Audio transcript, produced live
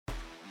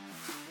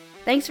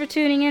Thanks for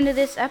tuning into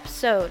this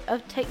episode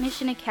of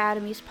Technician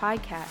Academy's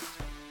podcast.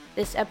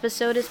 This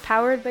episode is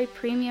powered by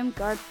Premium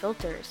Guard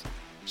Filters.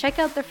 Check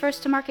out their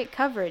first-to-market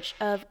coverage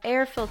of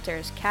air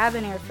filters,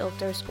 cabin air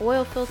filters,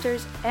 oil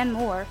filters, and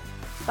more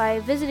by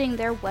visiting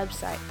their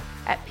website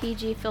at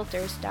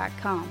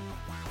pgfilters.com.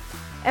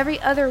 Every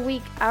other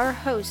week, our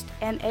host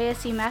and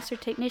ASE Master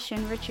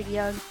Technician Richard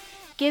Young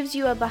gives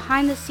you a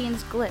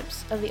behind-the-scenes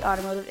glimpse of the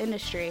automotive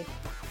industry.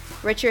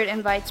 Richard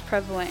invites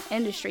prevalent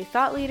industry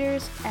thought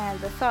leaders and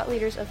the thought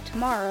leaders of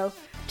tomorrow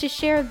to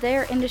share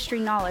their industry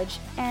knowledge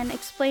and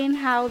explain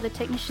how the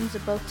technicians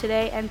of both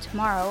today and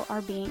tomorrow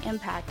are being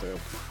impacted.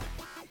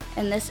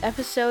 In this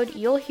episode,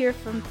 you'll hear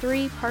from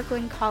 3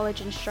 Parkland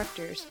College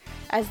instructors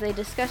as they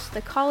discuss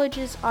the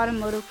college's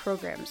automotive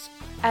programs,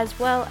 as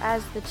well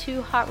as the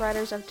 2 Hot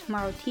Riders of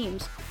Tomorrow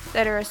teams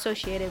that are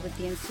associated with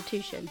the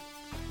institution.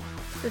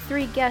 The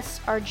 3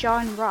 guests are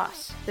John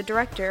Ross, the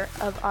Director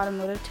of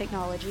Automotive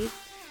Technology,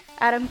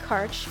 Adam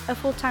Karch, a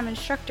full-time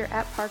instructor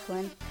at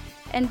Parkland,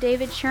 and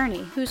David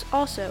Cherney, who's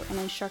also an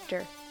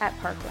instructor at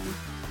Parkland.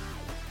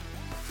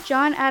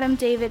 John, Adam,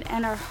 David,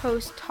 and our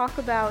host talk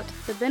about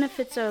the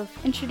benefits of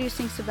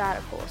introducing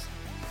sabbaticals,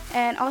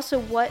 and also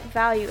what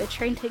value a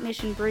trained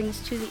technician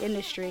brings to the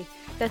industry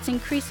that's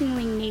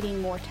increasingly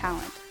needing more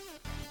talent.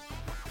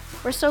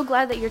 We're so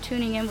glad that you're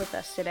tuning in with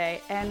us today,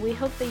 and we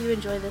hope that you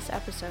enjoy this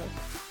episode.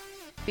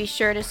 Be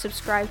sure to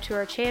subscribe to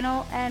our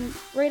channel and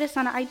rate us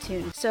on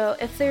iTunes. So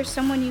if there's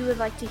someone you would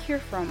like to hear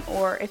from,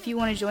 or if you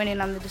want to join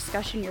in on the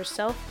discussion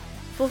yourself,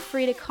 feel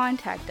free to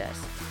contact us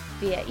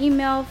via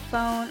email,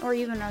 phone, or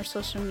even our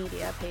social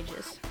media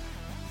pages.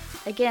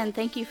 Again,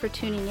 thank you for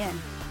tuning in.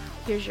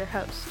 Here's your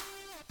host.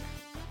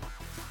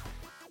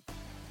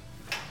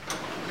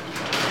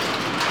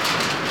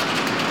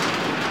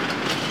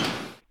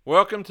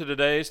 Welcome to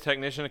today's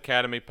Technician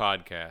Academy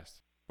podcast.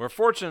 We're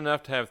fortunate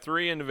enough to have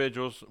 3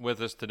 individuals with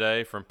us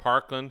today from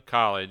Parkland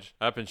College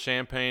up in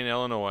Champaign,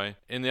 Illinois,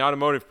 in the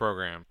automotive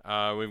program.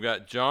 We've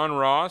got John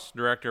Ross,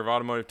 Director of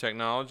Automotive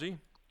Technology,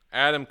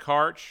 Adam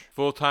Karch,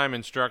 full-time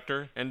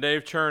instructor, and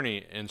Dave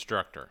Cherney,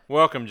 instructor.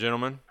 Welcome,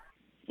 gentlemen.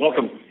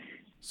 Welcome.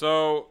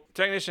 So,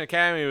 Technician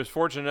Academy was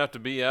fortunate enough to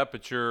be up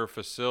at your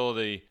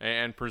facility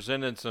and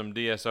presented some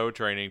DSO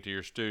training to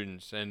your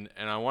students, and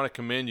I want to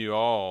commend you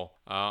all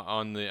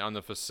on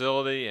the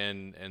facility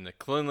and the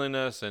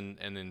cleanliness and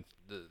then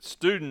the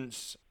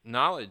students'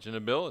 knowledge and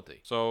ability.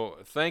 So,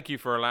 thank you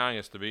for allowing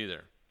us to be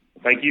there.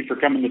 Thank you for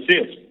coming to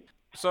see us.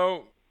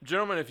 So,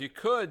 gentlemen, if you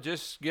could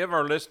just give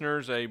our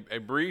listeners a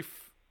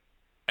brief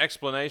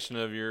explanation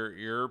of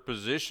your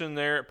position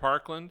there at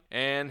Parkland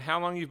and how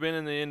long you've been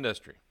in the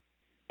industry.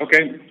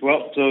 Okay,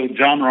 well, so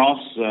John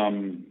Ross,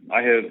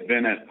 I have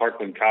been at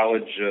Parkland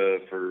College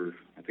for,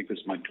 I think this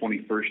is my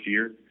 21st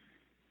year.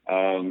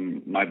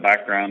 My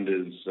background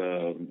is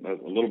a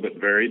little bit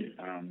varied.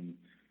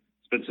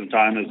 Spent some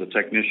time as a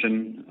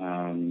technician.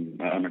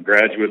 I'm a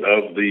graduate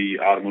of the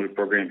automotive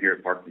program here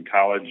at Parkland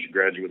College,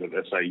 graduate of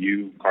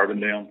SIU,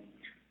 Carbondale.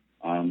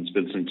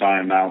 Spent some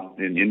time out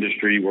in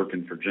industry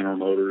working for General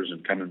Motors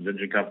and Cummins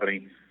Engine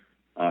Company,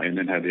 and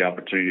then had the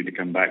opportunity to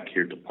come back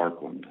here to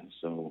Parkland.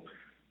 So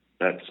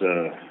that's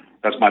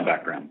my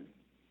background.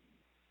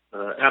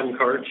 Adam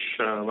Karch.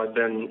 I've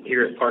been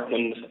here at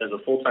Parkland as a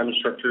full-time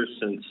instructor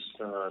since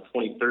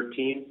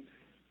 2013.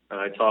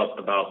 I taught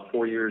about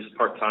 4 years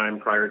part-time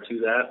prior to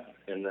that,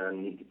 and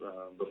then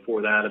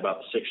before that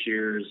about 6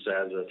 years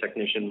as a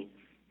technician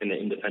in the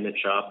independent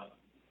shop.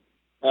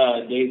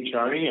 Dave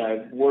Cherney.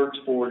 I've worked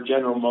for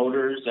General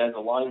Motors as a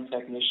line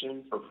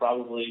technician for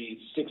probably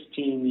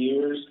 16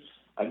 years.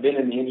 I've been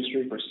in the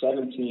industry for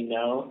 17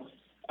 now.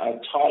 I've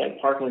taught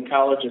at Parkland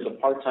College as a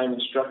part-time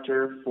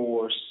instructor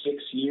for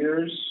 6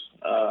 years,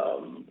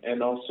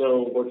 and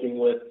also working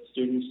with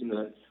students in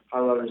the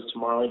Hot Riders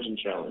Tomorrow Engine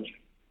Challenge.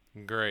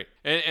 Great.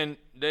 And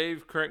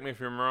Dave, correct me if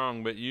I'm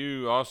wrong, but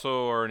you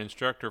also are an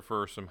instructor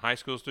for some high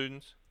school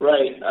students?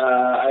 Right.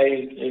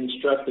 I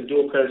instruct the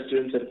dual credit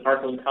students at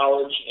Parkland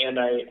College, and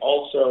I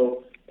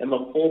also am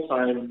a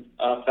full-time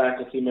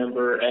faculty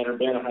member at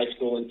Urbana High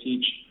School and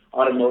teach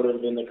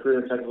automotive in the Career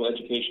and Technical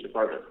Education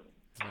Department.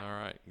 All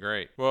right,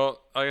 great.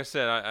 Well, like I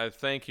said, I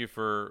thank you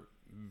for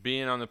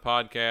being on the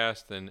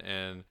podcast,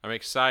 and I'm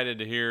excited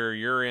to hear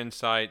your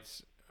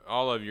insights,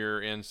 all of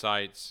your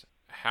insights,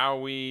 how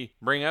we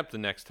bring up the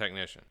next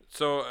technician.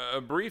 So a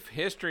brief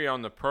history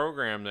on the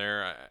program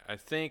there. I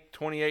think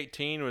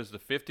 2018 was the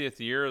 50th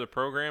year of the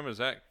program. Is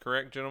that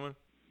correct, gentlemen?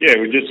 Yeah,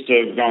 we just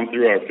gone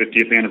through our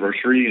 50th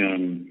anniversary,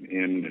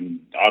 and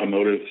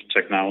automotive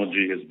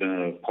technology has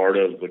been a part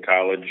of the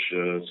college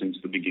since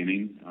the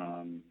beginning.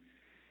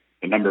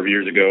 A number of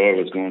years ago, I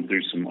was going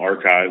through some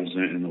archives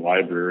in the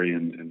library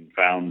and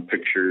found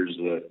pictures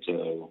that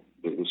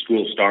the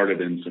school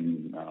started in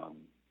some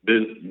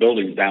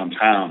buildings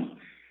downtown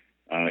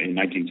in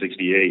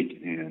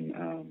 1968, and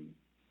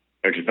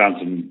actually found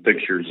some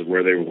pictures of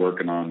where they were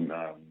working on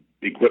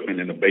equipment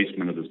in the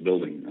basement of this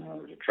building. There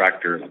was a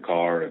tractor and a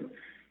car and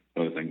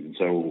other things. And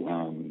so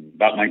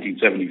about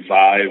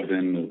 1975,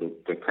 then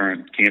the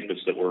current campus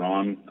that we're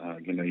on,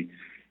 again, they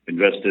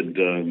invested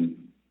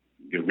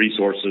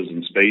resources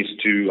and space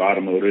to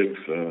automotive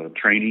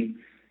training.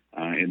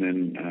 And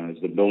then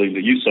the building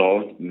that you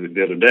saw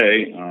the other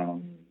day,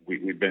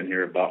 we've been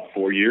here about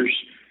 4 years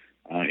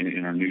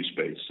in our new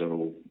space.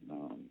 So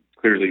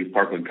clearly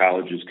Parkland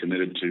College is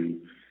committed to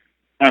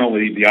not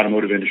only the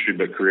automotive industry,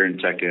 but career and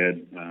tech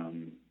ed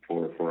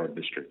for our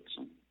district.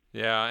 So.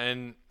 Yeah,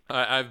 and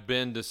I've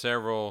been to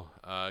several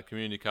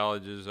community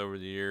colleges over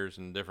the years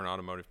and different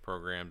automotive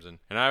programs, and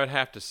I would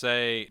have to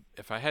say,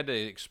 if I had to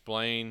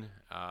explain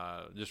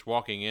just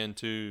walking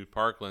into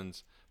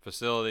Parkland's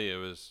facility, it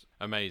was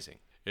amazing.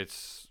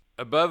 It's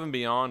above and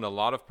beyond a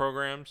lot of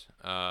programs,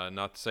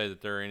 not to say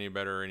that they're any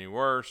better or any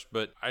worse,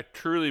 but I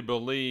truly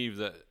believe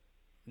that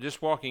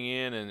just walking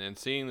in and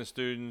seeing the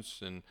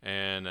students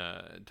and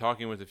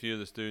talking with a few of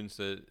the students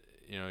that,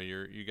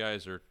 you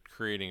guys are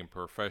creating a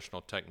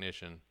professional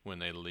technician when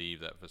they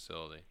leave that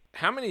facility.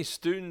 How many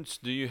students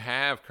do you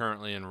have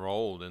currently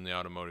enrolled in the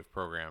automotive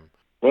program?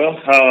 Well,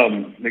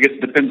 I guess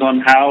it depends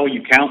on how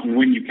you count and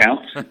when you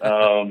count.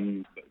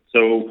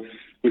 So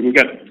we've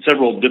got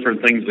several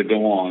different things that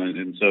go on,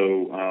 and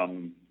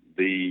so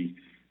the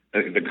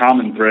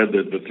common thread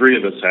that the three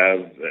of us have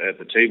at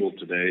the table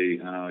today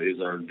is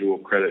our dual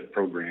credit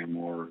program,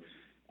 or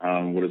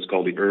what is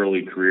called the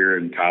Early Career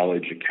and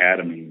College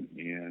Academy.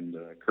 And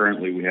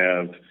currently we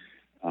have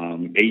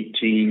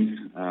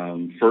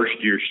 18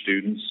 first-year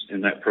students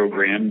in that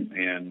program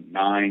and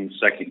 9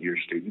 second-year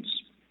students.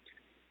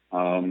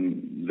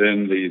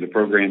 Then the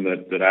program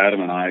that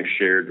Adam and I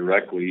share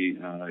directly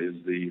is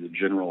the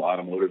General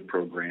Automotive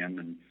Program,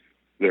 and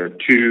there are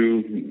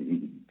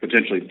 2,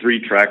 potentially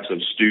 3 tracks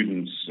of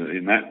students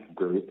in that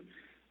group.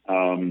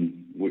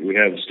 We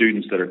have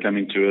students that are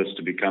coming to us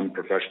to become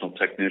professional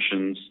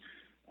technicians,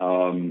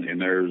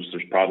 and there's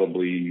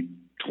probably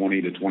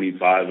 20 to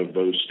 25 of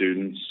those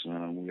students.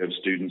 We have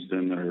students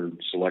then that are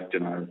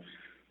selecting our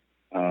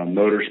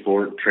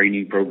motorsport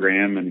training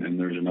program, and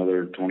there's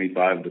another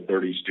 25 to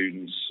 30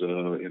 students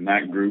in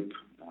that group.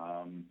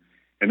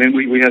 And then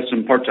we have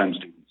some part-time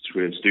students.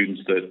 We have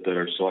students that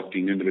are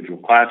selecting individual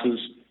classes,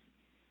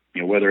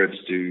 whether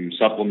it's to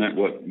supplement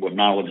what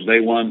knowledge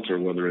they want, or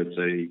whether it's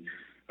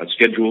a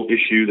schedule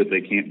issue that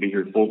they can't be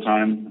here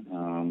full-time.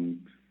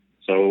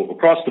 So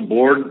across the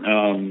board,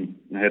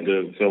 I had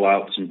to fill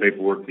out some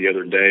paperwork the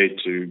other day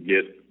to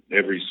get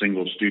every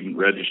single student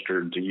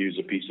registered to use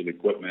a piece of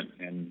equipment,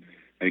 and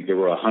I think there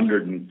were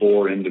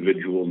 104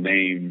 individual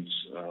names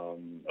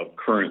of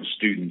current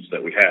students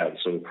that we have.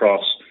 So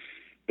across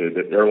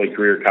the Early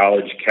Career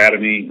College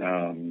Academy,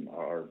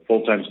 our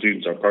full-time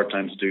students, our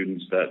part-time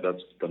students,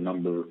 that's the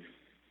number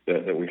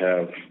that we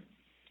have.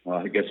 Well,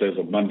 I guess as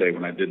of Monday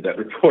when I did that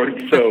report.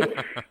 So,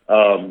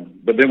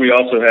 but then we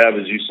also have,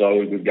 as you saw,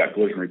 we've got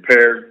collision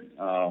repair,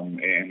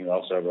 and we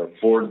also have our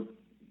Ford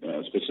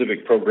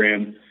specific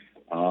program.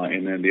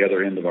 And then the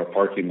other end of our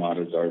parking lot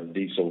is our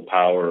diesel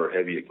power or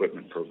heavy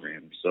equipment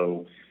program.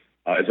 So,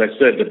 as I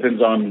said,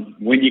 depends on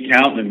when you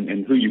count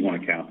and who you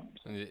want to count.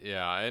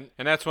 Yeah,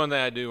 and that's one thing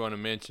I do want to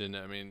mention.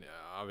 I mean,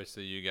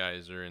 obviously you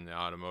guys are in the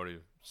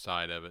automotive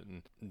side of it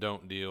and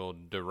don't deal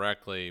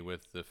directly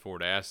with the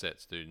Ford Asset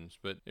students,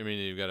 but I mean,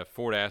 you've got a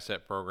Ford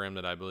Asset program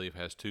that I believe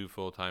has 2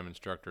 full-time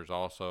instructors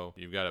also.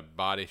 You've got a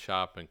body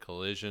shop and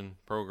collision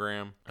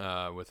program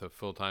with a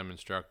full-time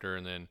instructor,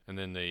 and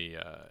then the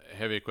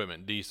heavy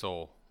equipment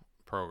diesel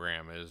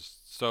program is.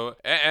 So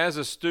as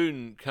a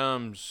student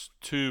comes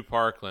to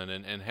Parkland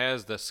and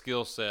has the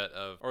skill set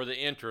or the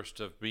interest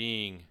of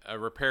being a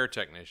repair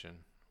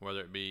technician,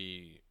 whether it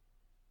be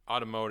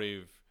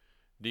automotive,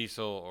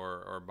 diesel,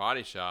 or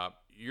body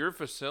shop, your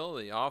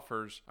facility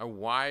offers a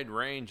wide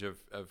range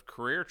of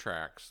career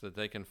tracks that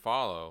they can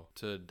follow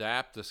to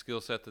adapt the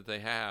skill set that they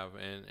have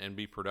and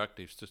be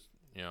productive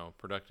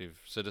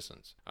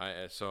citizens.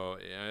 So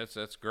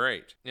that's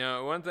great.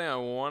 One thing I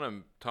want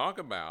to talk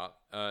about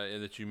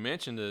that you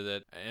mentioned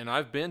that, and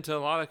I've been to a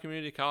lot of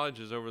community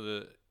colleges over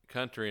the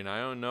country, and I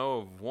don't know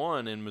of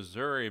one in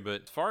Missouri,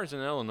 but as far as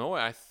in Illinois,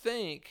 I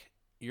think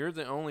you're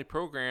the only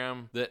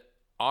program that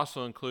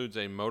also includes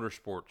a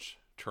motorsports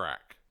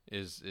track.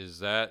 Is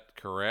that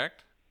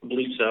correct? I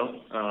believe so.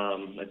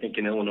 I think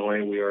in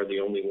Illinois we are the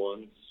only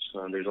ones.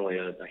 There's only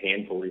a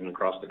handful even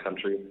across the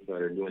country that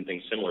are doing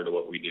things similar to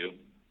what we do.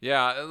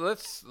 Yeah,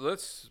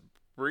 let's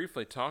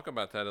briefly talk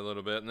about that a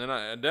little bit, and then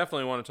I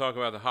definitely want to talk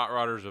about the Hot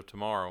Rodders of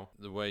Tomorrow,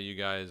 the way you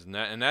guys,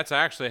 and that's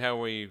actually how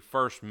we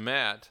first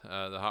met,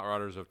 the Hot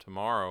Rodders of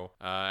Tomorrow,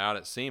 out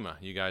at SEMA.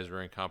 You guys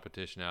were in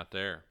competition out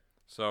there.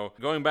 So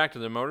going back to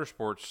the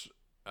motorsports,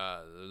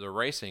 the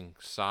racing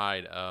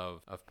side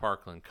of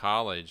Parkland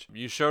College,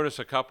 you showed us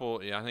a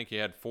couple. I think you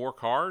had 4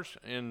 cars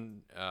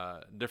in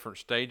different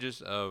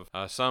stages of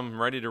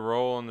some ready to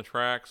roll on the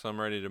track, some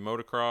ready to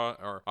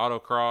motocross or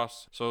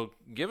autocross. So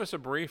give us a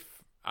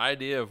brief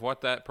idea of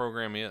what that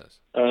program is.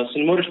 So the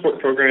motorsport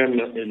program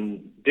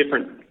in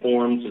different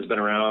forms has been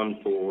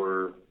around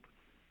for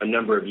a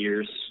number of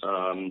years.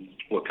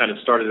 What kind of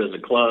started as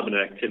a club and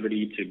an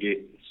activity to get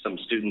some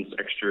students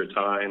extra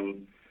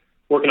time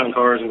working on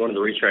cars and going to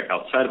the racetrack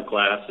outside of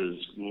class has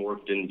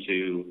morphed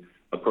into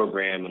a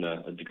program and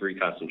a degree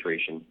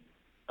concentration.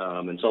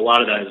 And so a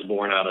lot of that is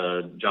born out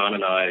of John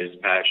and I's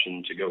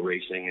passion to go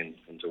racing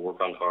and to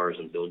work on cars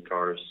and build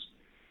cars.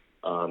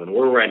 And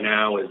where we're at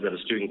now is that a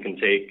student can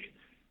take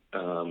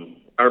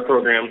our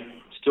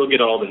program, still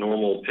get all the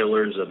normal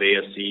pillars of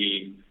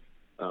ASE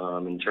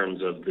in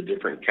terms of the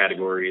different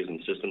categories and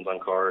systems on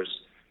cars,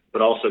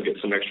 but also get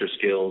some extra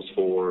skills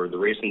for the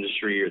race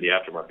industry or the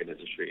aftermarket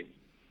industry.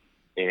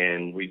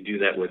 And we do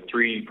that with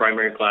 3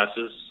 primary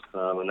classes,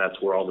 and that's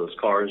where all those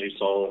cars you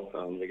saw,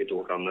 they get to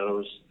work on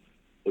those.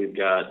 We've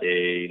got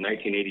a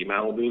 1980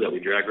 Malibu that we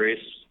drag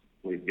race.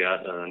 We've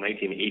got a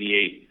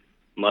 1988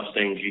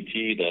 Mustang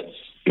GT that's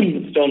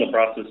still in the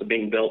process of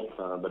being built,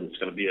 but it's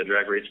going to be a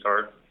drag race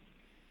car.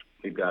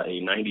 We've got a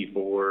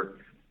 94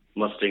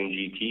 Mustang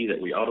GT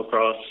that we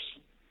autocross,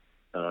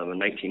 a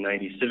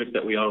 1990 Civic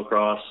that we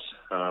autocross,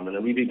 and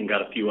then we've even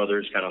got a few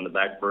others kind of on the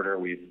back burner.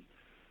 We've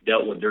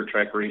dealt with dirt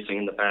track racing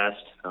in the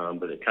past,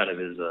 but it kind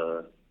of is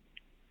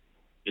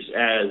just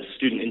as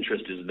student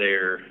interest is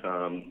there,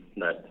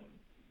 that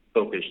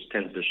focus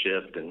tends to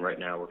shift, and right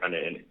now we're kind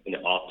of in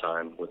an off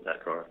time with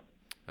that car.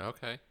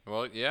 Okay.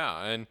 Well,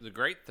 yeah, and the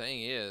great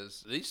thing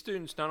is these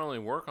students not only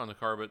work on the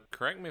car, but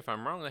correct me if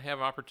I'm wrong, they have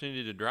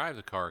opportunity to drive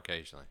the car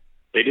occasionally.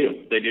 They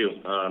do.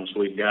 So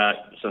we've got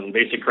some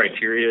basic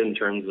criteria in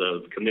terms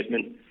of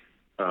commitment.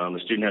 The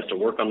student has to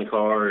work on the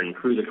car and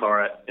crew the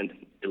car at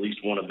least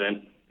one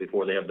event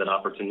before they have that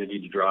opportunity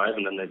to drive,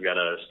 and then they've got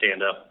to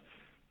stand up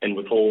and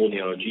withhold, a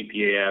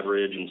GPA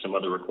average and some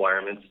other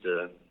requirements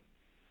to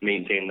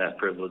maintain that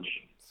privilege.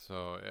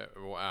 So,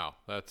 wow,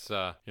 that's,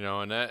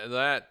 and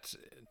that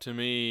to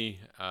me,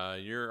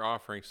 you're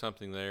offering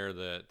something there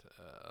that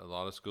a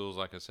lot of schools,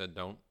 like I said,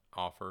 don't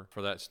offer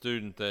for that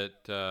student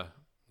that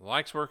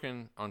likes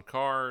working on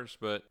cars,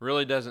 but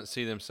really doesn't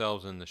see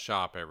themselves in the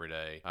shop every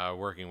day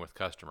working with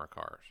customer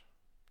cars.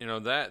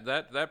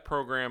 That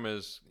program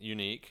is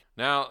unique.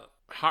 Now,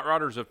 Hot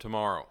Rodders of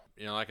Tomorrow,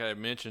 like I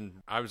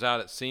mentioned, I was out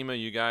at SEMA.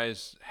 You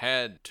guys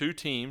had 2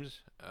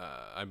 teams,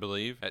 I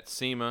believe, at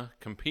SEMA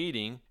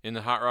competing in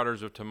the Hot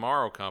Rodders of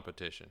Tomorrow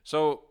competition.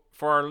 So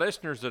for our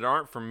listeners that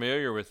aren't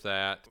familiar with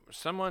that,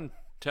 someone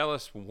tell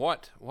us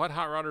what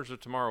Hot Rodders of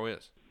Tomorrow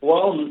is.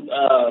 Well,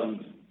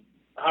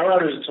 Hot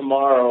Rodders of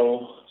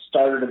Tomorrow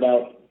started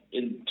about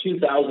in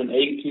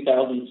 2008,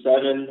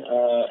 2007.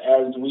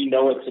 As we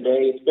know it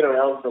today, it's been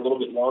around for a little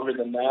bit longer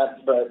than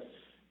that, but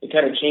it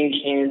kind of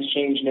changed hands,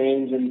 changed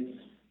names, and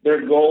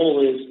their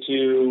goal is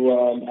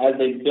to, as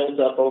they've built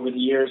up over the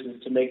years,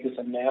 is to make this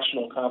a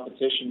national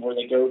competition where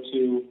they go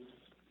to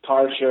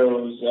car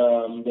shows,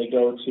 they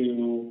go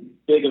to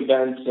big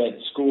events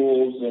at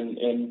schools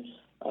and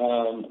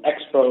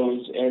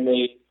expos, and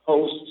they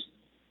host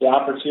the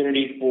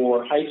opportunity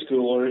for high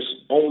schoolers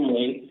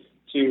only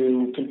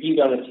to compete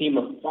on a team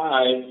of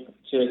 5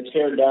 to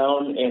tear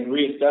down and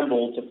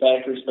reassemble to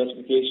factory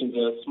specifications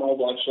a small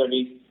block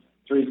Chevy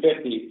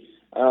 350.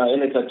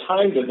 And it's a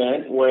timed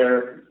event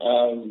where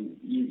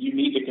you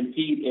need to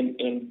compete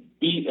and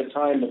beat a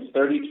time of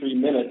 33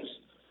 minutes,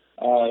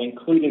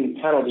 including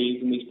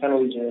penalties, and these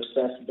penalties are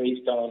assessed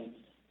based on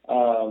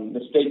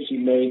mistakes you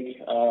make,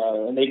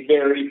 and they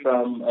vary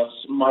from a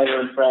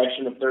minor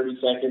infraction of 30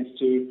 seconds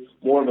to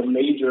more of a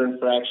major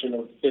infraction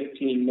of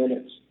 15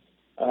 minutes.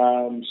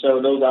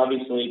 So those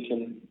obviously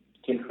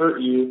can hurt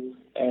you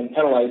and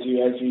penalize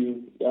you as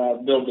you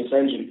build this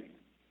engine.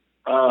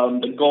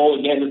 The goal,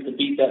 again, is to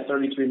beat that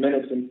 33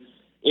 minutes, and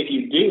if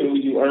you do,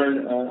 you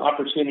earn an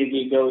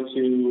opportunity to go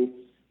to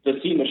the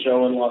SEMA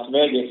show in Las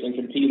Vegas and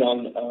compete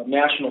on a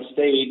national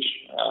stage,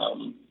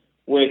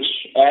 which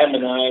Adam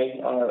and I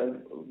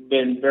have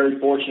been very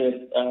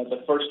fortunate.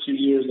 The first 2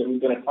 years that we've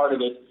been a part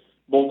of it,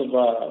 both of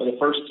the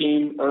first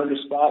team earned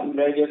a spot in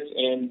Vegas,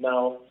 and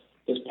now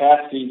this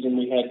past season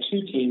we had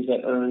 2 teams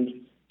that earned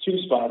 2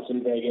 spots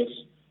in Vegas.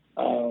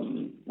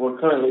 We're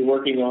currently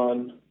working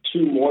on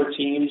 2 more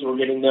teams. We're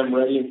getting them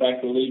ready. In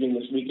fact, we're leaving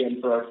this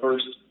weekend for our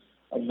first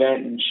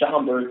event in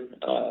Schaumburg,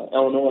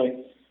 Illinois,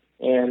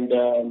 and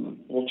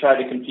we'll try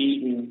to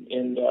compete, and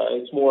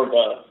it's more of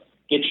a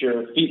get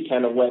your feet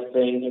kind of wet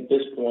thing at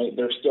this point.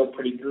 They're still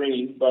pretty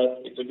green,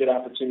 but it's a good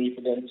opportunity for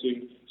them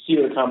to see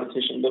what the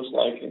competition looks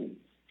like and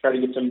try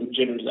to get some of the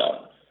jitters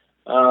out.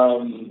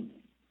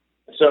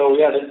 So,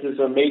 yeah, this is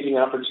an amazing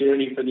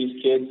opportunity for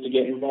these kids to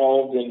get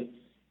involved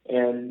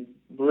and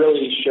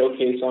really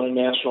showcase on a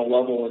national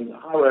level. And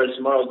Hot Rodders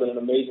Tomorrow has done an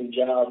amazing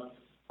job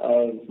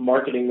of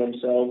marketing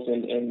themselves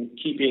and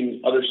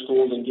keeping other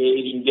schools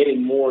engaged and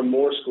getting more and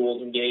more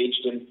schools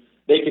engaged. And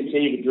they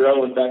continue to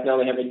grow. In fact, now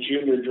they have a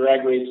junior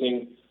drag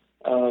racing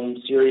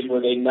series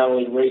where they not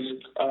only race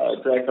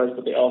drag cars,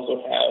 but they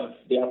also have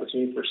the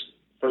opportunity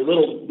for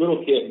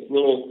little kids,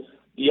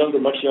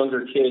 much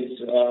younger kids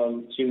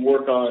to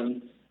work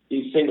on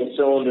these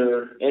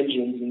single-cylinder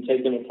engines and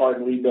take them apart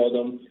and rebuild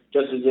them,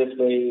 just as if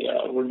they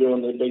were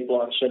doing the big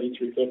block Chevy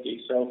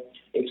 350. So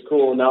it's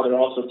cool. Now they're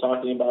also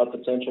talking about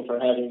potential for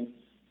having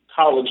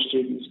college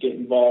students get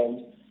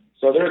involved.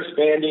 So they're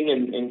expanding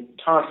and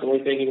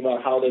constantly thinking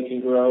about how they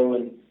can grow.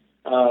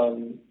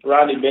 And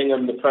Rodney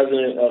Bingham, the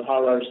president of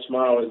Hot Rodders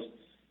Tomorrow, is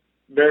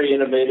very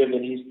innovative,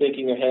 and he's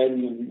thinking ahead.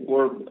 And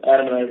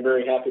Adam and I are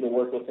very happy to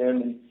work with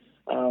him.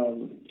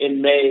 And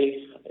in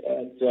May,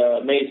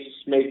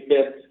 May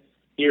 5th,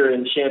 here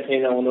in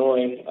Champaign,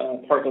 Illinois,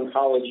 Parkland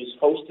College is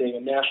hosting a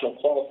national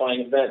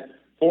qualifying event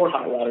for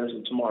Hot Rodders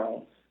of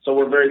Tomorrow. So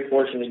we're very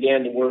fortunate,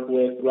 again, to work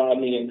with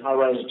Rodney and Hot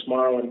Rodders of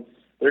Tomorrow, and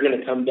they're going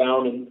to come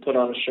down and put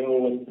on a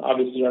show, and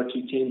obviously our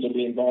two teams will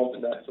be involved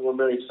in that. So we're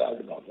very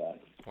excited about that.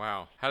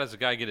 Wow. How does a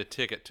guy get a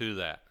ticket to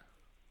that?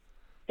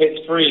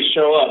 It's free.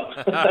 Show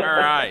up. All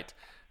right.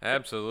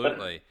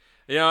 Absolutely.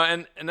 You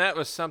know, and that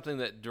was something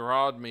that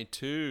drawed me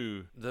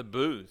to the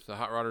booth, the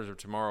Hot Rodders of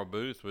Tomorrow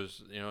booth,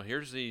 was, you know,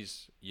 here's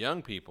these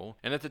young people.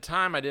 And at the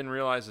time, I didn't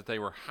realize that they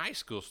were high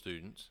school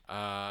students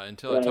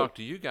until I talked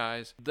to you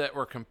guys that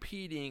were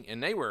competing,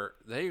 and they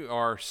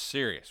are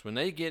serious. When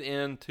they get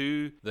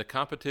into the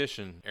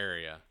competition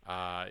area,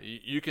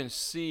 you can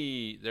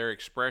see their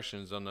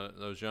expressions on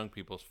those young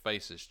people's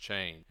faces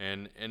change.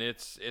 And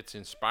it's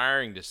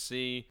inspiring to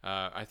see.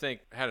 I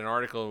think I had an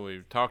article,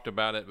 we talked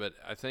about it, but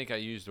I think I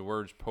used the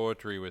words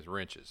poetry with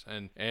wrenches.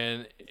 And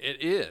it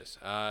is.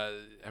 I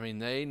mean,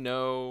 they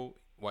know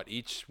what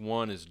each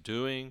one is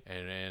doing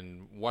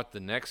and what the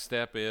next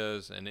step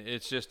is, and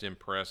it's just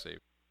impressive.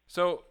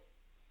 So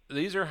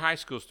these are high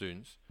school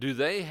students. Do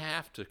they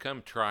have to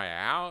come try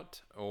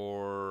out,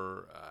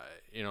 or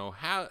you know,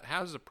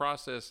 how's the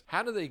process?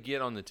 How do they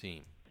get on the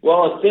team?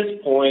 Well, at this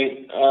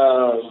point,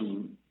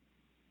 Adam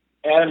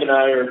and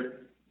I are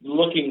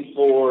looking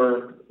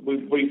for.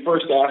 We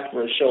first asked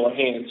for a show of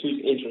hands. Who's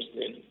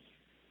interested?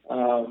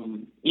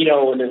 You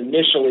know, and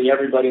initially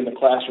everybody in the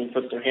classroom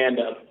puts their hand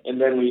up, and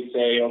then we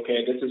say,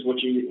 okay, this is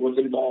what's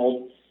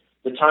involved.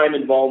 The time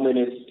involvement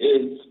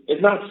is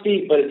not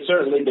steep, but it's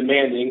certainly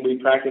demanding. We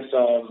practice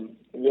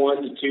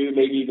 1 to 2,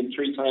 maybe even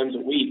 3 times a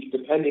week,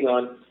 depending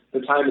on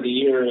the time of the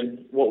year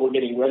and what we're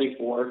getting ready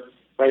for.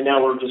 Right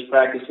now we're just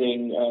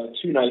practicing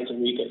 2 nights a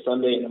week, a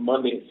Sunday and a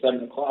Monday at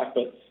 7 o'clock.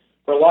 But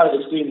for a lot of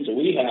the students that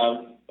we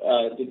have,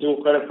 the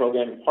dual credit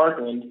program at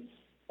Parkland,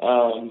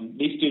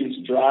 these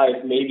students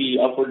drive maybe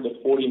upwards of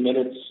 40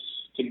 minutes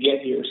to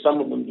get here. Some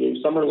of them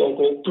do. Some are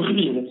local,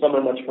 and some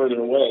are much further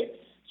away.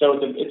 So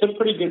it's a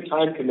pretty good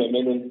time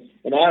commitment.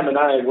 And Adam and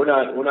I, we're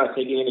not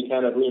taking any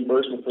kind of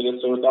reimbursement for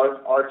this. So it's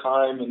our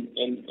time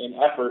and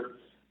effort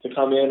to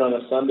come in on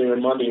a Sunday or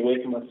Monday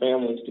away from our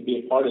families to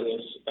be a part of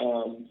this.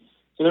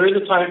 So there is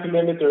a time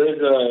commitment.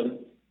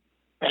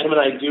 Adam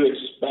and I do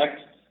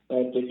expect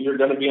that if you're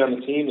going to be on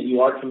the team, that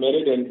you are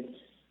committed, and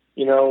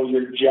you know,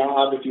 your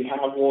job, if you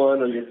have one,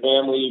 or your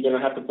family, you're going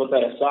to have to put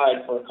that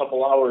aside for a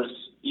couple hours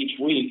each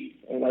week.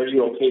 And are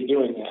you okay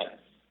doing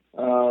that?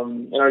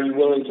 And are you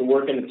willing to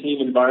work in a team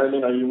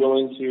environment? Are you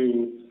willing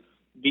to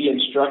be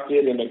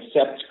instructed and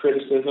accept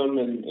criticism?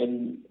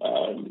 And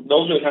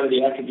those are kind of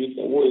the attributes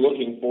that we're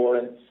looking for.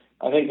 And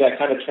I think that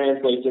kind of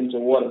translates into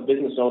what a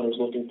business owner is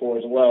looking for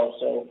as well.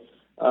 So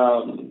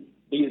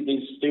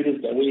these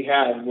students that we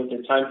have with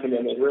their time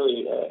commitment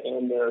really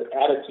and their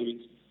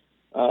attitudes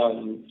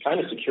kind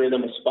of secure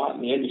them a spot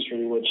in the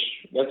industry, which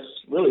that's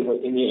really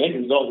what, in the end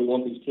result, we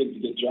want these kids to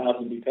get jobs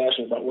and be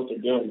passionate about what they're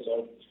doing.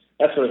 So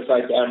that's what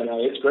excites Adam and I.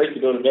 It's great to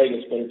go to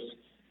Vegas, but it's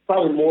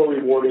probably more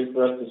rewarding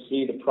for us to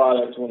see the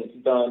product when it's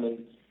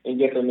done and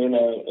get them in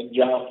a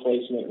job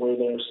placement where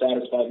they're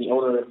satisfied, the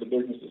owner of the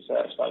business is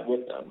satisfied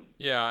with them.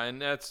 Yeah,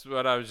 and that's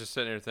what I was just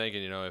sitting there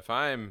thinking, you know, if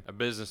I'm a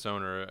business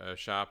owner, a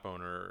shop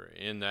owner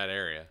in that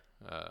area,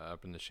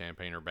 up in the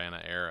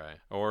Champaign-Urbana area,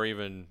 or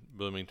even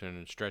Bloomington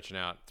and stretching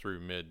out through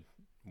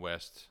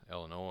Midwest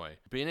Illinois,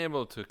 being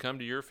able to come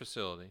to your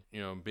facility,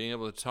 you know, being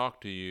able to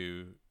talk to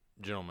you,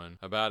 gentlemen,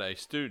 about a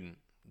student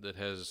that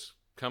has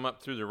come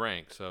up through the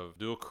ranks of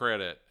dual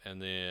credit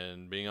and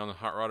then being on the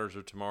Hot Rodders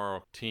of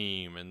Tomorrow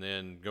team and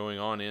then going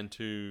on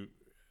into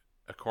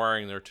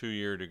acquiring their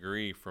 2-year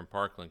degree from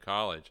Parkland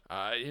College.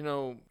 You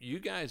know, you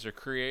guys are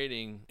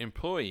creating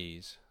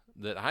employees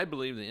that I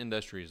believe the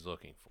industry is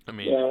looking for. I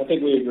mean, yeah, I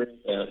think we agree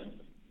with that.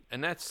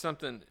 And that's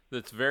something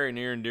that's very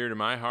near and dear to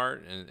my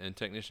heart and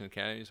Technician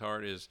Academy's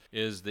heart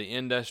is the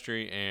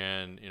industry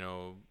and, you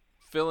know,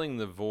 filling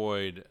the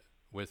void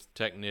with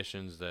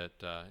technicians that,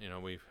 you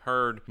know, we've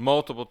heard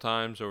multiple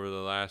times over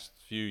the last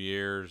few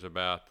years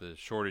about the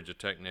shortage of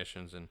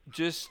technicians. And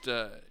just,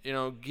 you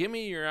know, give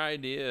me your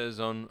ideas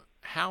on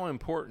how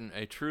important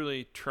a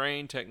truly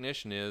trained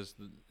technician is,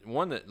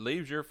 one that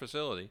leaves your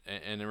facility.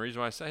 And the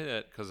reason why I say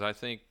that, because I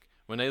think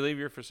when they leave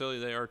your facility,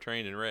 they are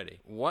trained and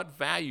ready. What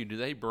value do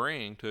they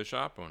bring to a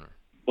shop owner?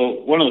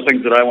 Well, one of the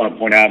things that I want to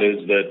point out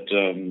is that,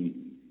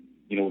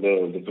 you know,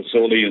 the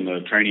facility and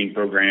the training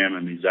program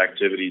and these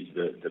activities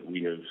that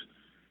we have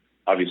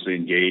obviously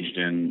engaged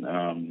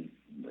in,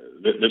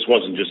 this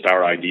wasn't just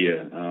our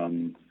idea.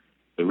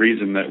 The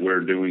reason that we're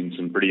doing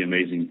some pretty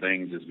amazing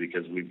things is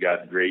because we've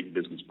got great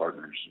business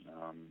partners.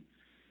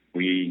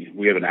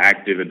 We have an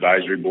active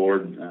advisory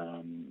board.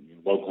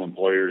 Local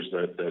employers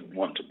that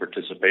want to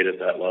participate at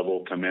that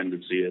level come in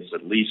to see us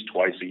at least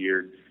twice a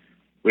year.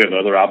 We have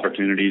other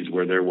opportunities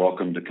where they're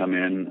welcome to come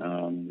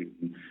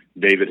in.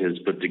 David has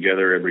put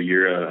together every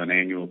year an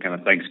annual kind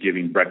of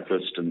Thanksgiving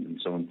breakfast, and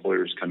so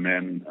employers come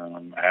in.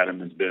 Adam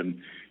has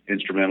been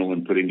instrumental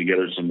in putting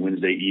together some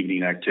Wednesday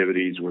evening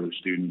activities where the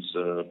students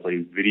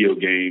play video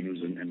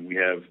games, and we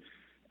have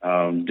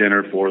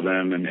dinner for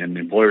them, and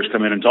employers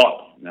come in and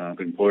talk.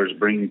 Employers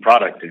bring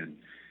product in.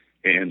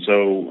 And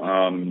so,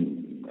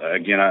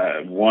 again,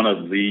 one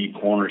of the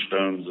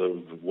cornerstones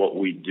of what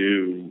we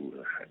do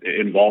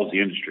involves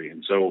the industry.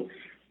 And so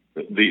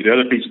the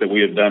other piece that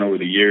we have done over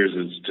the years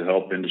is to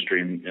help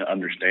industry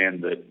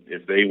understand that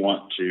if they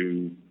want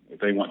to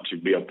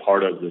be a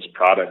part of this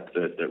product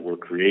that we're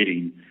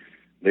creating,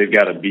 they've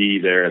got to be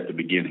there at the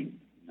beginning.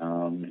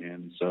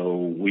 And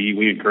so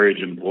we encourage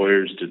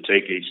employers to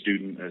take a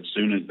student as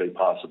soon as they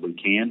possibly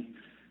can.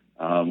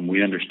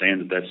 We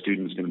understand that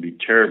student is going to be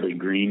terribly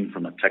green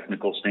from a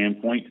technical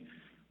standpoint,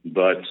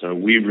 but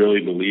we really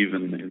believe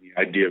in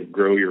the idea of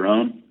grow your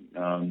own.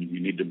 You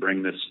need to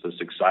bring this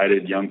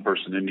excited young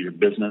person into your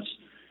business,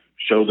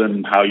 show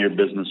them how your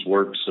business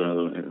works,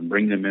 and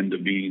bring them into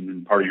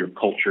being part of your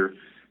culture,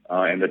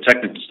 and the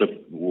technical stuff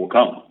will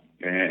come.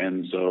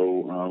 And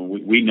so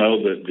we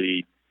know that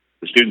the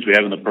students we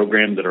have in the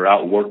program that are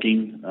out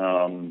working,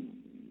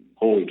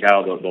 holy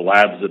cow, the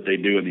labs that they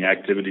do and the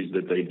activities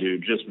that they do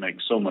just make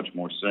so much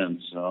more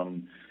sense.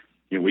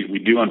 We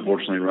do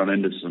unfortunately run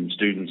into some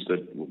students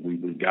that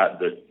we've got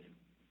that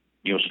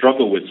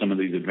struggle with some of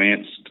these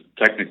advanced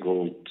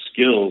technical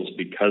skills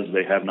because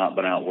they have not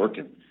been out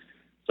working.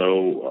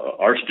 So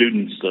our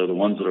students, the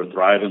ones that are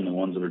thriving, the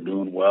ones that are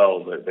doing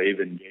well, that they've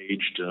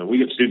engaged. We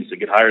get students that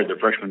get hired their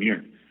freshman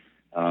year.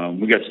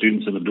 We got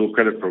students in the dual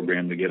credit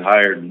program that get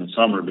hired in the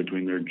summer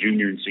between their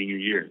junior and senior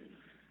year.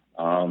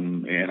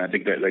 And I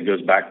think that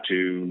goes back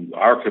to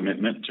our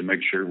commitment to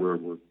make sure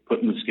we're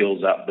putting the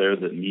skills out there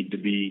that need to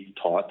be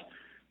taught.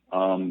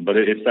 But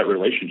it's that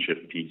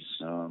relationship piece.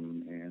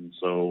 And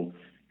so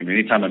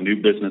anytime a new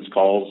business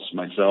calls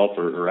myself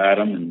or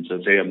Adam and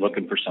says, hey, I'm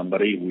looking for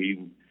somebody,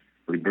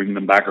 we bring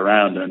them back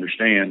around to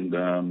understand.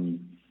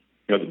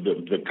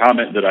 The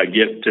comment that I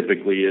get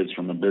typically is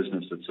from a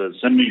business that says,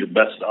 send me your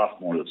best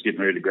sophomore that's getting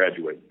ready to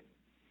graduate.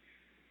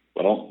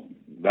 Well,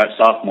 that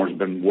sophomore's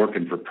been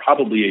working for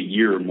probably a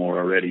year or more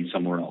already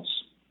somewhere else.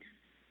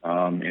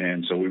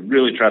 And so we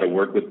really try to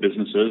work with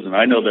businesses, and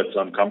I know that's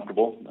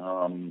uncomfortable,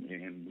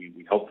 and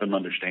we help them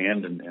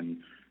understand and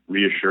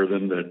reassure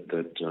them that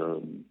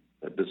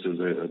this is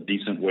a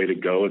decent way to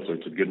go.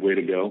 It's a good way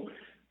to go.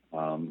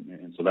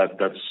 And so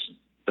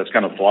that's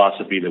kind of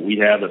philosophy that we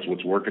have. That's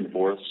what's working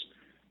for us.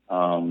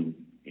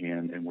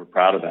 And we're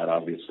proud of that,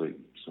 obviously.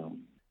 So.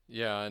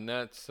 Yeah. And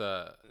that's,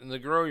 the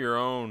grow your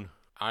own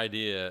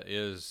idea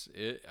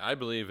I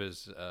believe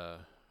is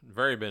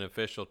very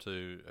beneficial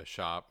to a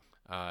shop.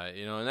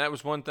 And that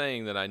was one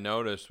thing that I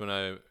noticed when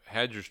I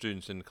had your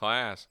students in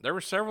class. There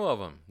were several of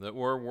them that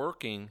were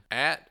working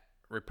at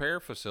repair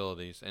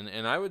facilities.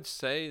 And I would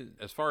say,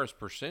 as far as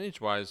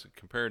percentage-wise,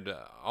 compared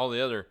to all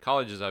the other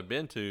colleges I've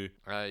been to,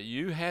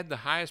 you had the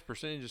highest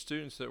percentage of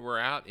students that were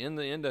out in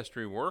the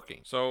industry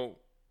working. So,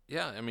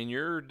 yeah,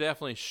 you're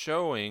definitely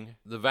showing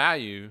the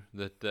value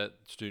that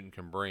student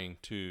can bring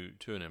to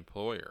an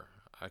employer.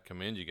 I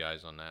commend you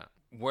guys on that.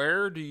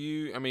 Where do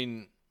you,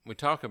 we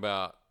talk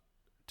about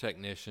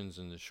technicians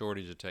and the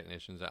shortage of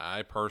technicians.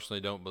 I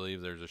personally don't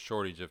believe there's a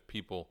shortage of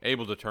people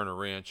able to turn a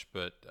wrench,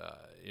 but,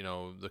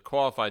 the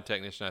qualified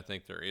technician, I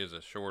think there is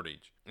a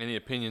shortage. Any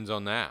opinions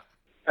on that?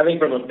 I think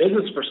from a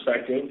business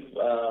perspective,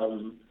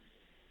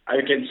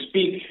 I can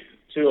speak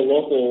to a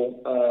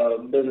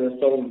local business,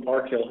 Sullivan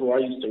Park Hill, who I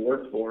used to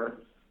work for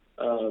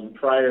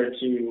prior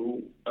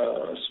to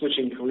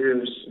switching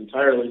careers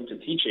entirely to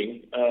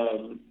teaching.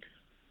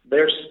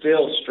 They're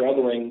still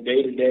struggling.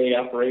 Day-to-day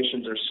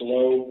operations are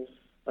slow.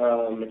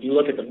 If you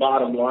look at the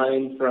bottom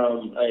line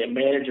from a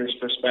manager's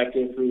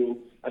perspective, who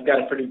I've got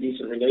a pretty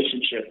decent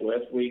relationship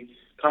with, we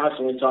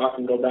constantly talk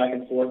and go back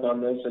and forth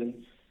on this, and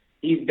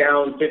he's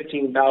down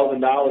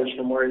 $15,000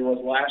 from where he was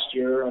last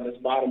year on his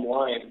bottom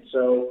line.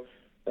 So,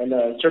 and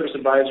the service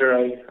advisor,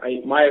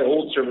 my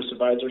old service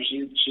advisor,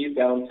 she's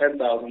down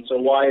 $10,000. So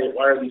why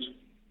are these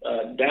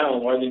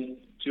down? Why are these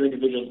two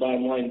individuals'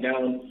 bottom line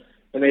down?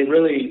 And they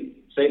really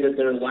say that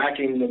they're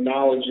lacking the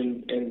knowledge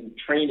and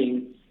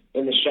training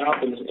in the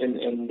shop,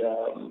 and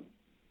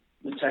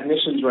the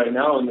technicians right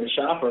now in the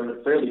shop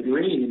are fairly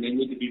green, and they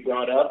need to be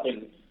brought up.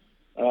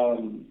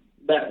 And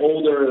that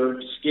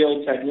older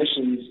skilled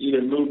technician's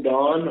either moved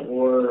on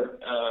or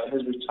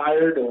has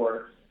retired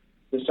or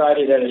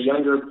decided at a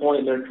younger point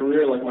in their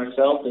career, like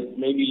myself, that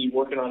maybe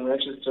working on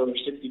wrenches until they're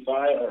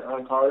 65 or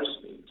on cars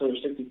until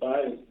they're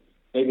 65 is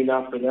maybe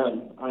not for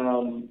them.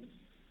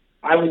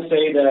 I would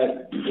say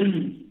that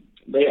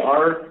they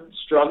are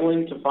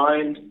struggling to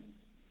find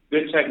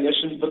good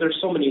technicians, but there's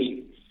so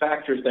many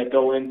factors that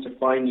go into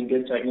finding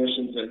good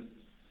technicians, and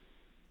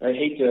I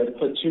hate to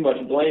put too much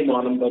blame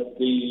on them, but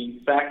the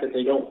fact that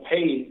they don't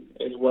pay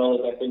as well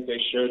as I think they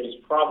should is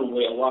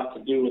probably a lot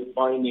to do with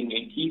finding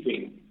and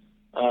keeping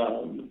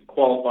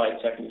qualified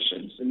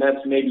technicians. And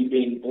that's maybe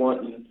being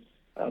blunt, and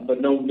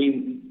but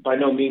by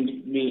no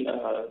means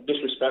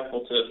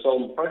disrespectful to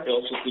Sullivan Park Hill.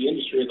 It's just the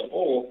industry as a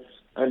whole.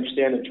 I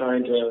understand they're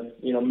trying to,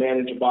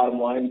 manage a bottom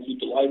line and keep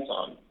the lights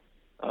on.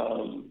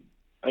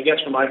 I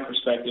guess from my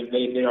perspective,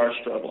 they are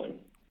struggling.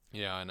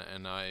 Yeah,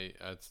 and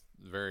that's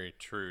very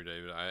true,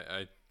 David.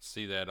 I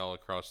see that all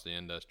across the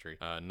industry,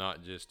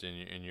 not just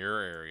in your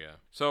area.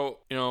 So,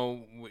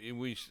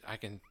 I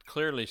can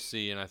clearly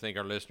see, and I think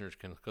our listeners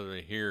can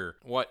clearly hear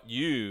what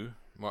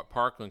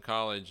Parkland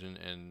College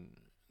and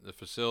the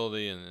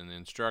facility and the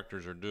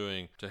instructors are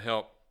doing to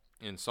help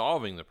in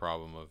solving the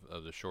problem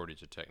of the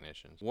shortage of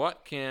technicians.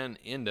 What can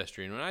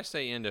industry, and when I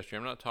say industry,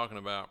 I'm not talking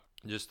about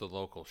just the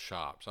local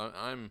shops.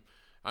 I'm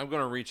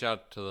going to reach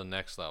out to the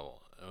next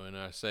level. When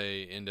I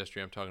say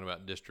industry, I'm talking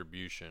about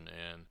distribution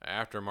and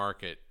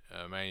aftermarket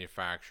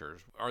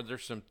manufacturers. Are there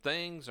some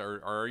things,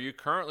 or are you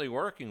currently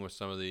working with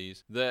some of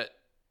these that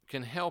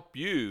can help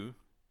you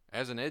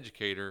as an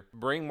educator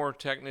bring more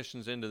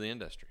technicians into the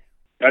industry?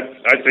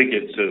 I think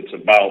it's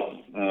about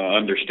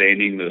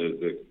understanding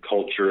the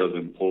culture of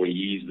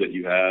employees that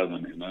you have,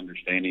 and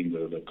understanding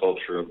the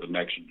culture of the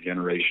next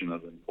generation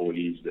of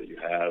employees that you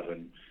have.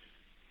 And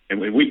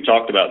we've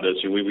talked about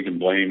this. We can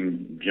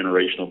blame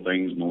generational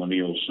things,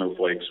 millennials,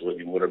 snowflakes,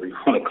 whatever you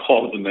want to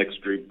call it, the next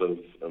group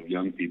of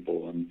young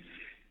people. And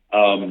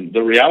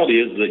the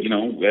reality is that,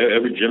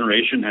 every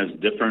generation has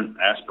different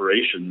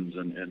aspirations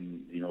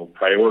and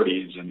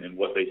priorities and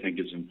what they think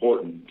is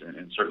important.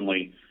 And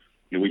certainly,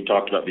 we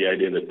talked about the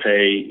idea that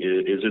pay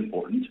is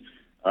important.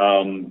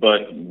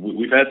 But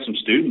we've had some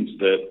students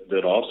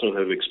that also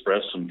have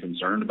expressed some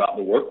concern about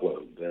the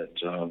workload,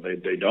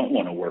 that they don't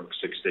want to work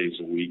 6 days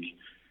a week.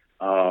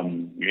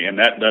 And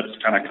that's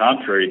kind of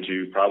contrary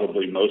to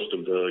probably most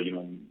of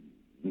the,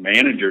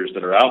 managers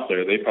that are out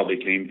there. They probably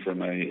came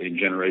from a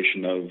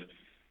generation of,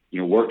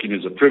 working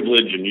is a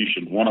privilege and you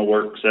should want to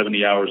work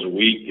 70 hours a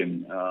week.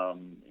 And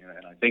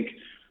I think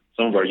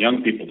some of our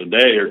young people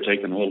today are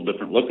taking a little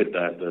different look at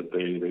that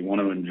they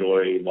want to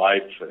enjoy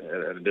life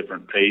at a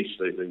different pace.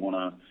 They want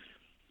to,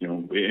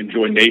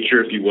 enjoy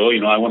nature, if you will.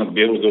 I want to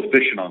be able to go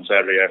fishing on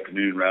Saturday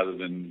afternoon rather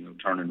than,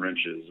 turning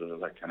wrenches,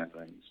 that kind of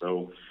thing.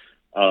 So,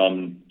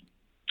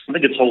 I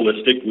think it's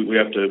holistic. We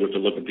have to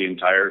look at the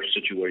entire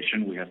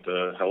situation. We have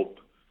to help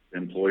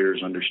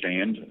employers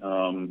understand.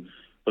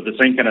 But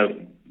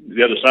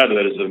the other side of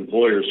that is that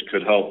employers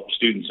could help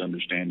students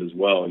understand as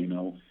well.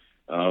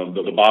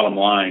 The bottom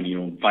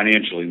line,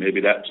 financially,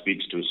 maybe that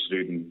speaks to a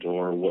student,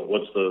 or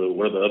what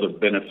are the other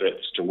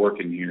benefits to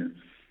working here.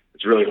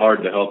 It's really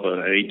hard to help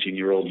an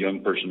 18-year-old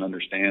young person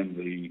understand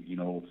the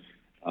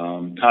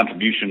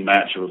contribution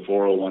match of a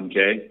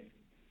 401k.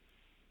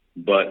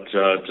 But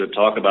to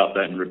talk about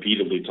that and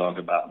repeatedly talk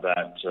about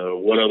that,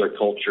 what other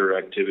culture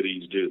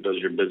activities does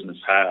your business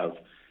have?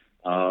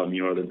 Are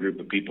there a group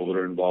of people that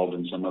are involved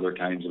in some other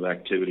kinds of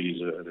activities?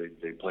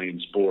 They play in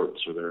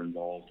sports, or they're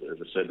involved, as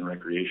I said, in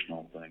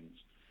recreational things.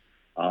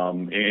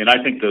 And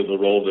I think the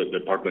role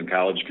that Parkland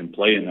College can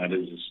play in that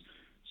is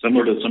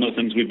similar to some of the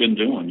things we've been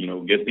doing.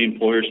 Get the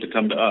employers to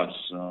come to us.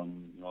 A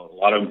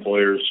lot of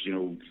employers,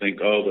 think,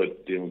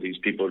 that these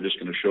people are just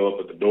going to show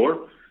up at the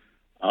door.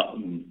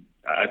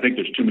 I think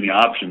there's too many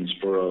options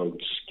for a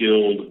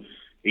skilled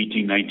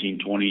 18, 19,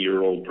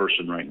 20-year-old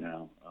person right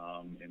now.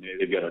 And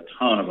they've got a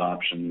ton of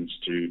options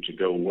to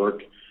go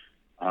work.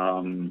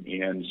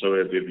 And so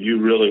if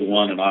you really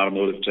want an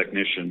automotive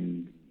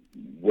technician,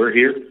 we're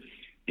here.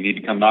 You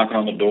need to come knocking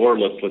on the door.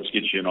 Let's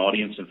get you an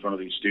audience in front of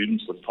these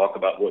students. Let's talk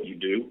about what you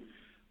do.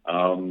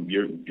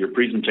 Your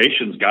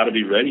presentation's got to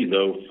be ready,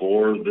 though,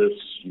 for this,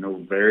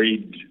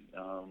 varied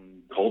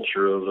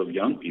culture of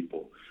young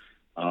people.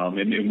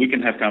 And we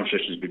can have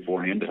conversations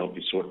beforehand to help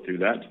you sort through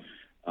that.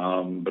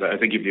 But I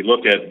think if you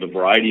look at the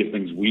variety of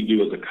things we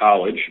do as a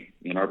college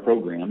in our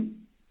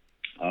program,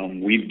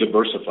 we've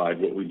diversified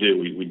what we do.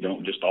 We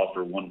don't just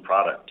offer one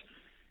product.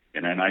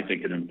 And I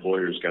think an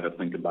employer's got to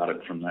think about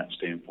it from that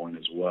standpoint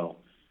as well.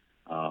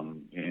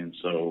 And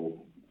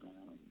so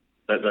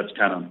that's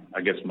kind of, I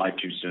guess, my 2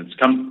 cents.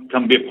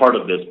 Come be a part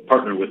of this,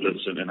 partner with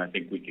us, and I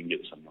think we can get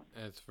somewhere.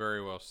 That's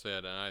very well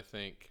said, and I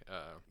think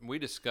we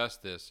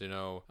discussed this, and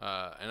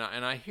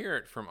I hear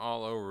it from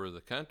all over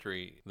the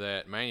country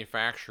that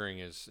manufacturing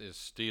is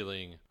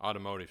stealing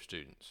automotive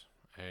students.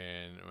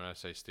 And when I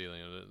say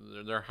stealing,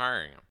 they're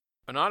hiring them.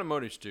 An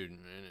automotive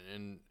student,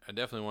 and I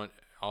definitely want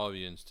all of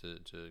you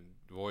to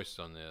voice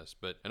on this,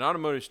 but an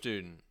automotive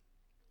student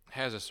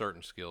has a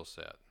certain skill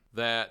set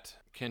that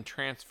can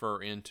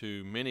transfer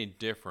into many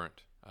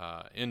different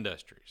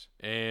industries.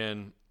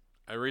 And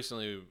I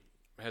recently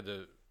had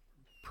the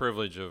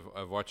privilege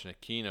of watching a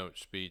keynote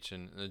speech,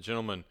 and the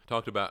gentleman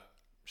talked about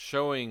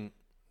showing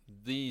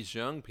these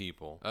young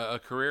people a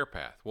career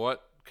path.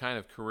 What kind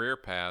of career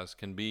paths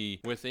can be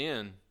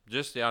within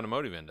just the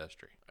automotive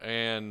industry?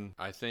 And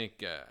I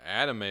think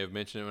Adam may have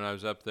mentioned it when I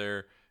was up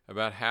there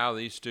about how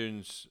these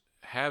students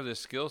have this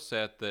skill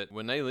set that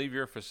when they leave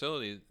your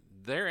facility,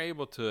 they're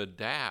able to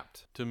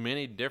adapt to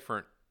many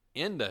different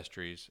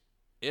industries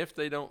if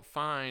they don't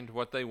find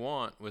what they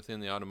want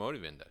within the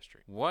automotive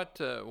industry.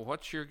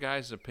 What's your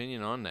guys'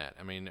 opinion on that?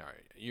 I mean,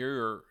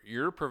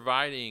 you're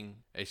providing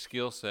a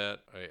skill set,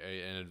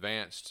 an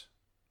advanced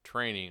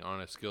training on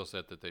a skill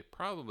set that they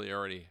probably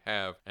already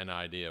have an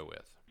idea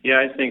with. Yeah,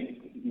 I think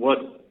what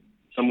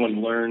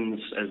someone learns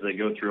as they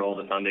go through all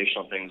the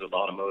foundational things with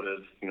automotive,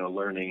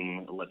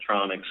 learning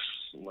electronics,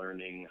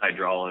 learning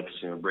hydraulics,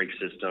 brake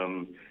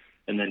system,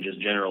 and then just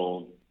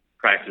general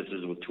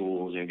practices with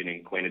tools,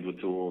 getting acquainted with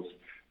tools.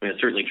 I mean, it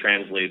certainly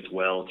translates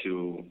well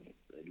to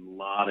a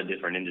lot of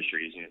different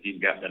industries. If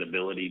you've got that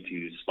ability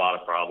to spot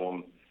a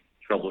problem,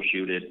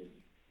 troubleshoot it,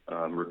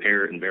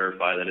 repair it, and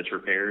verify that it's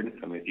repaired,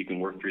 I mean, if you can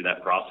work through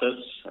that process,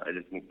 I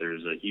just think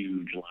there's a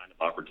huge line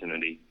of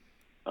opportunity.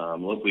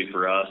 Locally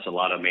for us, a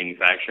lot of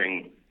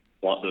manufacturing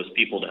want those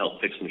people to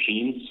help fix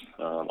machines,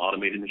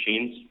 automated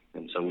machines,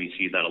 and so we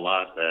see that a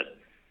lot, that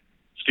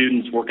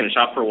students work in a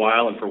shop for a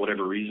while and for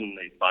whatever reason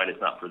they find it's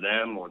not for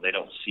them, or they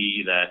don't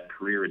see that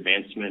career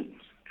advancement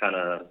kind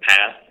of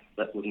path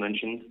that was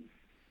mentioned.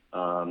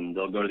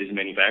 They'll go to these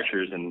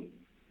manufacturers, and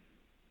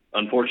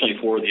unfortunately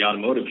for the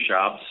automotive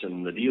shops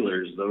and the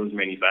dealers, those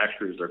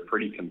manufacturers are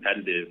pretty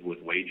competitive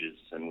with wages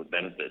and with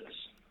benefits.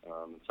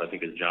 So I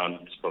think, as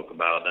John spoke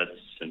about,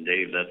 and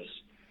Dave, that's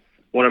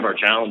one of our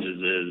challenges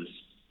is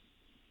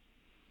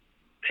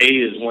pay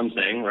is one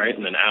thing, right?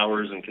 And then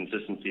hours and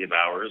consistency of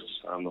hours.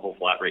 The whole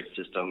flat rate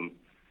system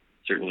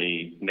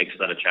certainly makes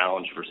that a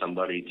challenge for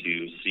somebody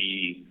to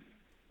see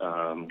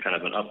kind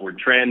of an upward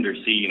trend, or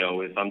see,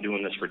 if I'm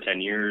doing this for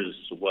 10 years,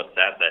 what's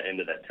at the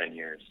end of that 10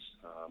 years?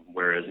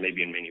 Whereas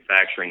maybe in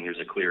manufacturing, there's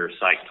a clearer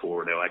sight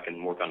toward, I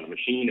can work on the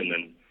machine, and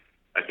then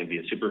I can be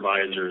a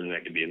supervisor, and I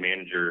can be a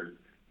manager.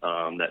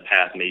 That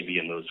path maybe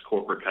in those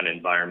corporate kind of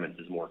environments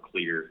is more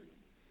clear.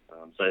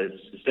 So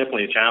it's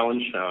definitely a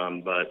challenge,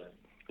 but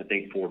I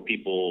think for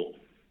people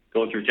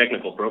going through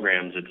technical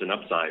programs, it's an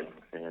upside,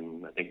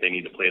 and I think they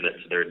need to play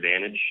that to their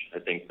advantage. I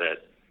think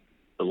that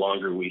the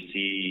longer we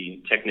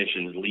see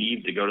technicians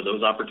leave to go to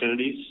those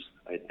opportunities,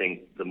 I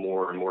think the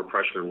more and more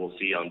pressure we'll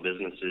see on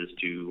businesses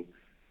to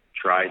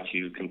try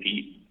to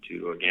compete,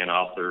 to, again,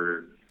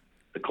 offer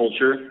the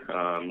culture.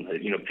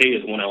 Pay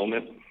is one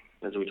element,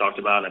 as we talked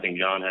about. I think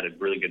John had a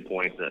really good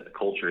point that the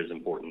culture is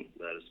important,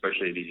 that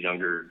especially these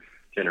younger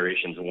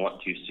generations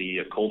want to see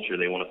a culture.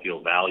 They want to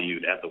feel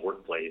valued at the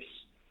workplace,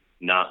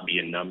 not be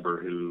a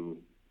number who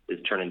is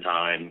turning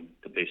time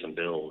to pay some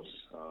bills.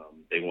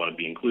 They want to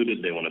be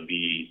included. They want to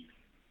be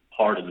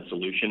part of the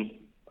solution.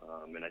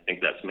 And I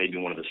think that's maybe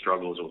one of the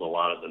struggles with a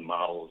lot of the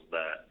models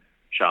that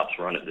shops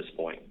run at this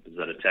point, is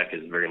that a tech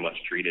is very much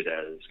treated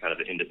as kind of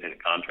an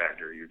independent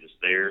contractor. You're just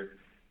there.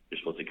 You're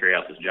supposed to carry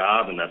out this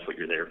job, and that's what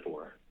you're there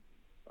for.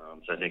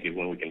 So I think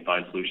when we can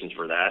find solutions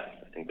for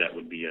that, I think that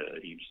would be a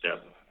huge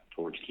step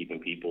towards keeping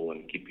people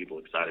and keep people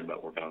excited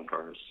about working on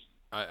cars.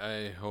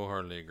 I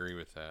wholeheartedly agree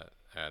with that,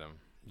 Adam.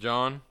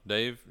 John,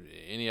 Dave,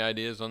 any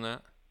ideas on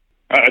that?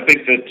 I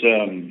think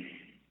that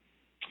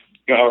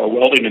our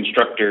welding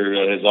instructor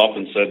has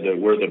often said that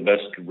we're the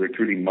best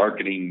recruiting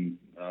marketing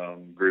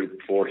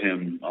group for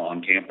him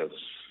on campus.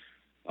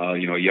 A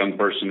young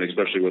person,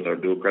 especially with our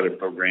dual credit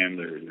program,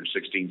 they're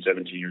 16,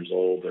 17 years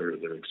old.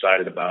 They're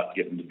excited about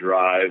getting to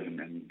drive,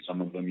 and some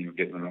of them,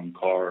 getting their own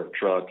car or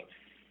truck.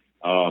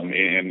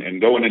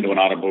 And going into an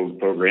automotive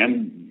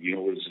program,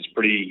 is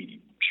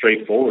pretty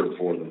straightforward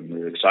for them.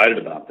 They're excited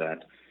about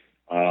that.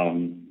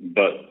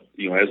 But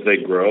as they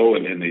grow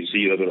and they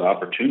see other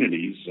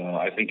opportunities,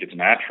 I think it's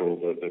natural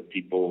that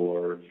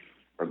people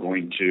are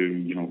going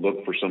to,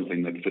 look for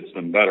something that fits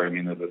them better. I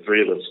mean, the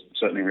three of us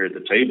sitting here at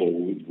the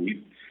table,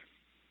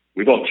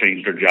 we've all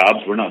changed our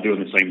jobs. We're not doing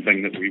the same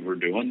thing that we were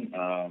doing.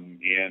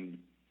 And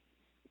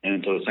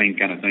so the same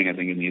kind of thing, I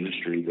think, in the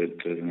industry,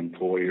 that an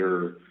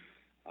employer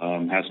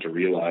has to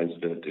realize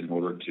that in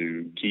order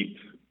to keep,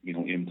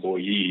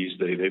 employees,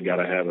 they've got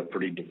to have a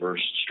pretty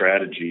diverse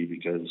strategy,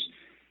 because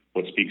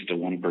what speaks to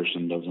one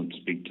person doesn't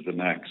speak to the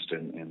next.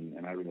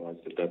 And I realize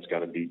that that's got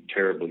to be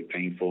terribly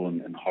painful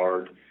and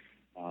hard.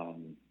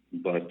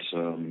 But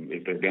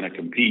if they're going to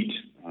compete,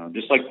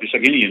 just like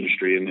any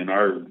industry in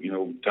our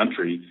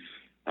country,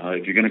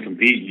 if you're going to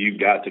compete, you've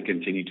got to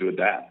continue to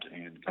adapt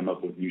and come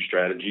up with new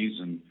strategies,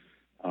 and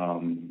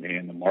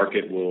the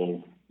market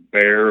will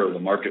bear, or the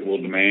market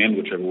will demand,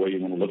 whichever way you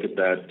want to look at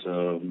that.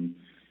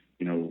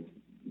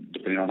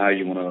 Depending on how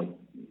you want to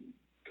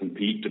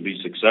compete to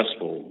be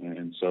successful.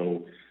 And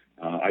so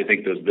I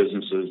think those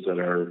businesses that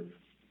are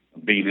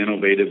being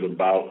innovative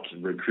about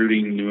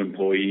recruiting new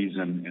employees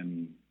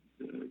and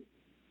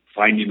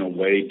finding a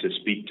way to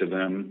speak to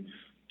them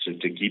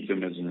to keep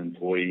them as an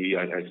employee,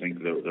 I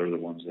think they're the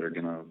ones that are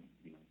going to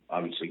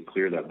obviously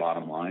clear that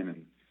bottom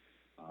line.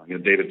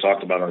 And David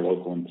talked about our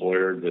local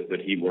employer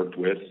that he worked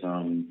with.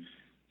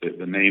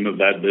 The name of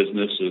that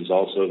business is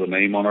also the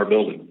name on our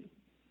building.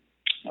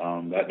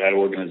 That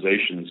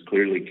organization is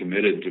clearly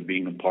committed to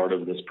being a part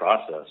of this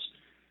process.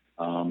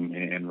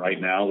 And right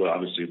now,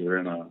 obviously, they're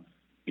in a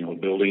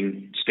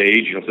building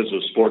stage. If this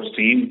was a sports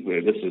team,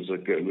 we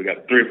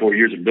got 3 or 4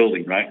 years of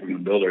building, right? We're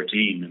going to build our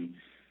team,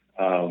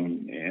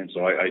 And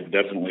so I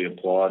definitely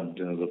applaud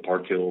the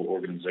Park Hill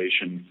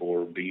organization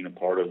for being a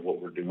part of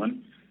what we're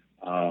doing.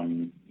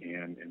 And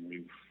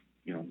we've,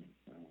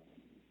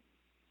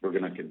 we're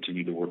going to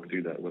continue to work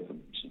through that with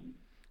them. So.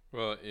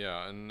 Well,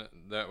 yeah, and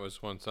that was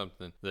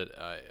something that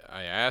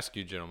I asked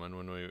you gentlemen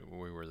when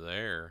we were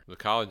there. The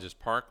college is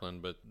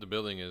Parkland, but the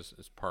building is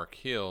Park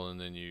Hill, and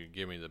then you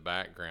give me the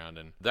background.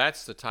 And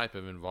that's the type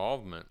of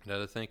involvement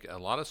that I think a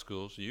lot of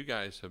schools, you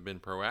guys have been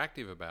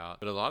proactive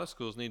about, but a lot of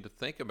schools need to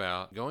think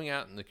about going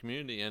out in the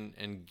community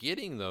and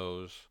getting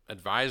those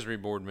advisory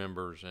board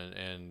members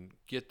and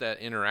get that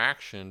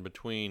interaction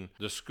between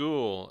the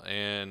school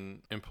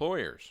and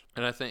employers.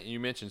 And I think you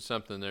mentioned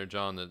something there,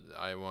 John, that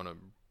I want to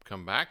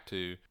come back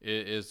to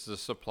is the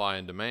supply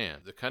and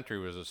demand. The country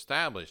was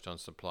established on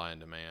supply and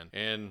demand,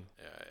 and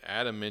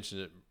Adam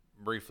mentioned it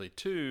briefly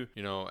too.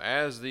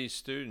 As these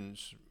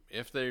students,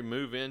 if they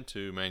move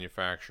into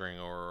manufacturing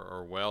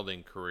or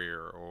welding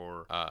career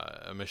or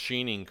a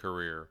machining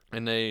career,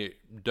 and they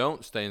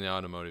don't stay in the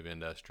automotive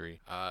industry,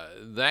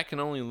 that can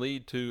only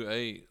lead to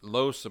a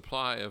low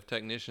supply of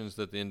technicians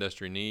that the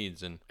industry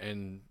needs,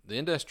 and the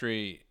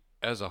industry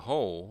as a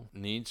whole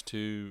needs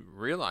to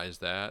realize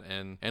that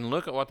and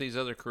look at what these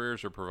other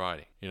careers are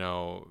providing.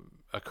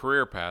 A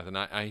career path. And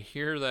I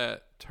hear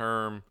that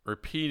term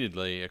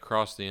repeatedly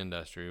across the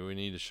industry. We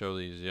need to show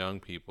these young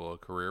people a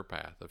career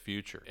path, a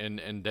future.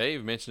 And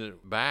Dave mentioned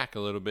it back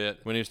a little bit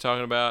when he was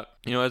talking about,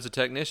 as a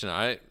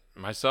technician,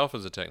 myself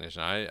as a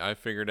technician, I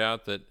figured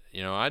out that,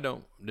 I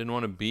didn't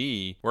want to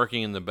be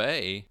working in the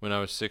Bay when I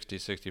was 60,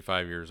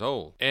 65 years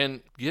old.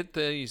 And get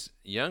these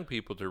young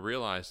people to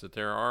realize that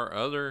there are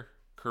other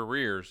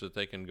careers that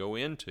they can go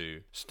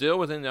into, still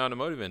within the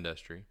automotive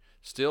industry,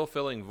 still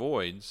filling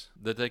voids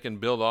that they can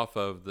build off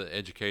of the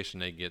education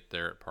they get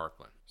there at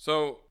Parkland.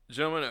 So,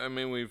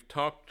 gentlemen, we've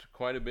talked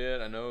quite a bit.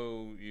 I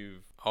know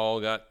you've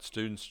all got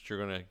students that you're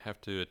going to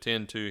have to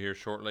attend to here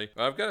shortly.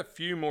 I've got a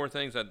few more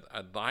things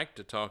I'd like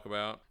to talk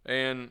about.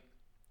 And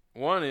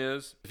one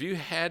is, if you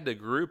had a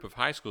group of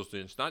high school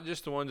students, not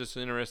just the ones that's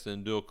interested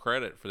in dual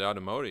credit for the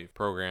automotive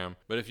program,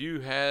 but if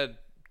you had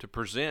to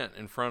present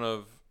in front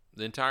of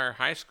the entire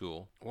high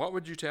school, what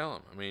would you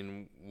tell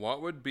them?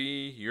 What would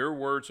be your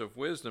words of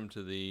wisdom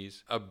to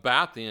these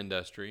about the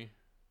industry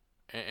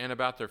and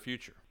about their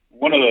future?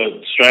 One of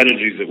the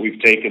strategies that we've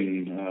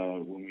taken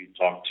when we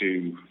talk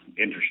to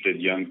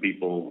interested young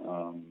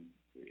people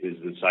is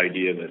this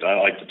idea that I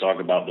like to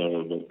talk about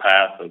the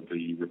path of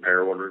the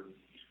repair order.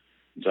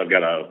 So I've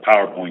got a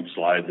PowerPoint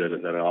slide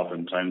that I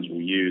oftentimes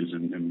will use,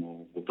 and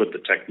we'll put the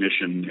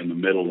technician in the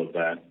middle of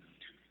that.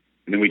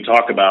 And then we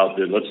talk about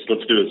that. Let's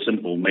do a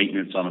simple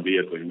maintenance on a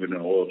vehicle. We're doing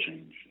an oil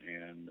change,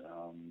 and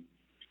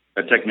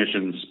that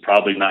technician's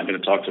probably not going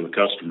to talk to the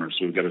customer,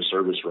 so we've got a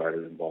service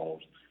writer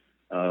involved.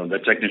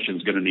 That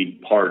technician's going to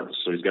need parts,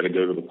 so he's got to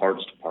go to the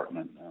parts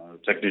department.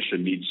 The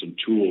technician needs some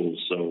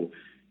tools, so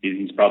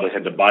he's probably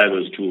had to buy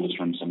those tools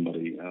from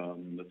somebody.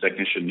 The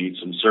technician needs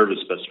some service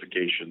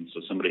specifications,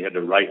 so somebody had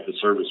to write the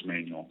service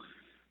manual.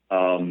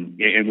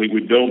 And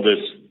we build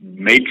this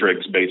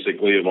matrix,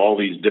 basically, of all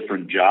these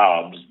different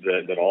jobs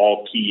that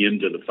all key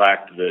into the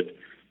fact that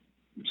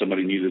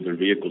somebody needed their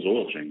vehicle's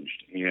oil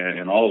changed.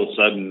 And all of a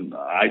sudden,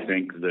 I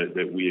think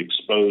that we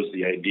expose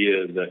the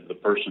idea that the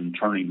person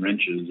turning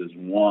wrenches is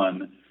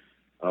one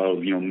of,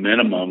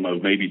 minimum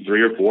of maybe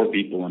 3 or 4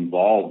 people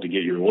involved to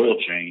get your oil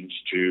changed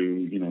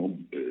to,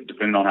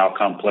 depending on how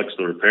complex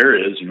the repair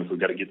is, if we've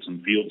got to get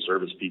some field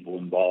service people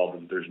involved,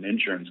 and if there's an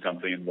insurance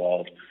company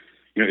involved,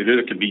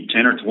 there could be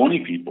 10 or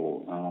 20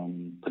 people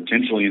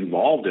potentially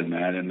involved in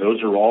that, and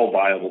those are all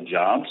viable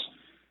jobs.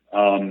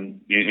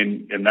 And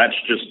that's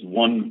just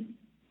one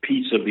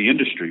piece of the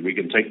industry. We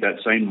can take that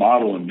same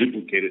model and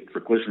duplicate it for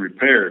collision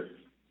repair.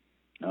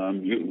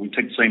 We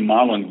take the same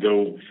model and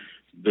go,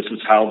 this is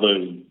how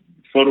the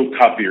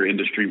photocopier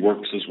industry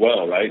works as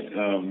well, right?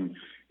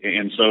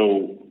 And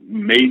so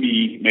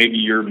maybe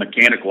your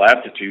mechanical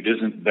aptitude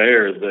isn't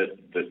there,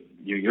 that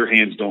your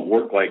hands don't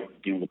work like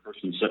the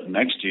person sitting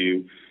next to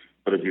you.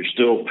 But if you're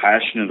still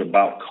passionate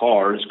about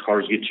cars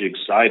get you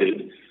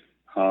excited,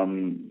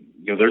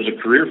 there's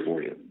a career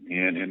for you.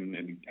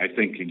 And I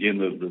think, again,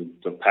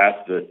 the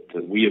path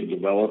that we have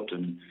developed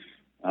and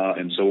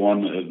so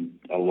on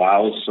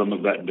allows some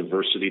of that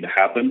diversity to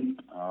happen.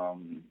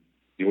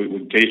 We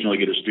occasionally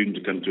get a student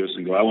to come to us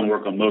and go, I want to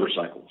work on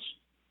motorcycles.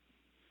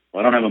 Well,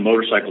 I don't have a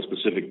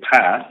motorcycle-specific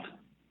path,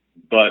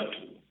 but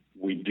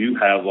we do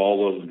have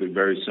all of the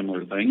very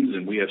similar things,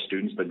 and we have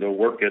students that go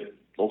work at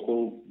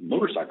local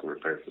motorcycle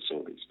repair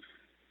facilities.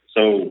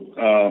 So,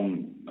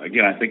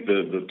 again, I think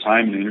the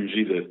time and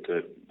energy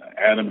that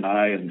Adam and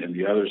I and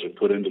the others have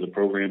put into the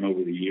program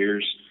over the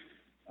years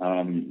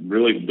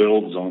really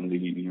builds on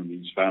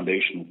these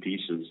foundational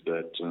pieces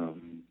that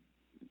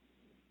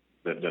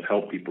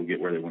help people get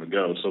where they want to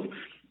go. So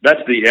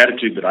that's the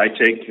attitude that I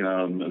take.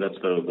 That's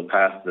the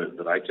path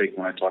that I take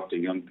when I talk to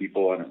young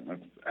people. I don't know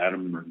if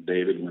Adam or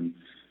David, when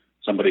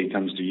somebody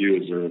comes to you,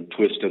 is there a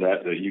twist to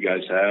that you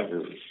guys have?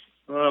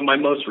 Or? My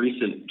most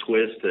recent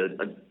twist,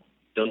 I've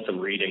done some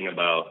reading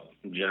about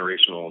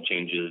generational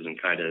changes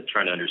and kind of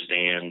trying to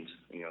understand,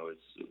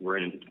 we're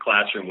in a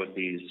classroom with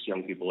these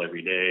young people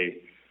every day,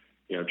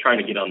 trying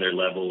to get on their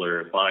level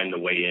or find the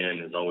way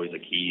in is always a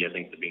key, I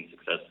think, to being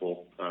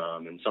successful.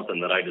 And something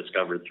that I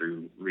discovered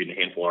through reading a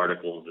handful of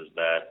articles is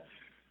that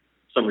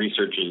some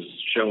research is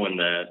showing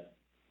that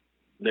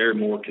they're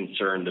more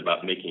concerned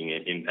about making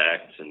an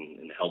impact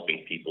and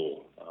helping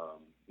people,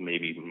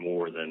 maybe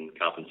more than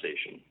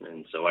compensation.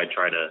 And so I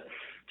try to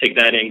take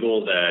that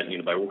angle that,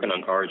 by working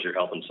on cars, you're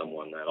helping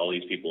someone, that all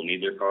these people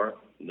need their car.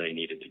 They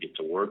need it to get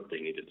to work. They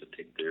need it to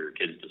take their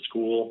kids to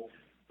school.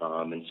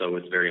 And so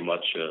it's very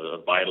much a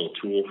vital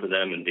tool for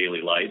them in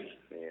daily life.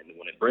 And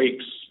when it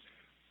breaks,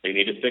 they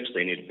need it fixed.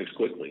 They need it fixed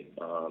quickly,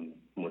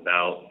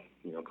 without,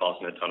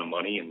 costing a ton of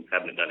money and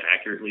having it done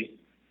accurately.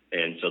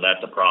 And so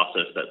that's a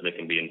process that they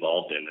can be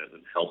involved in,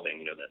 and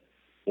helping, that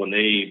when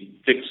they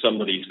fix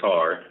somebody's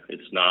car,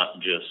 it's not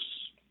just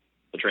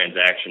a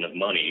transaction of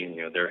money,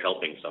 they're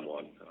helping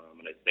someone.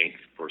 And I think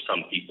for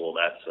some people,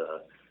 that's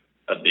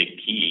a big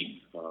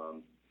key,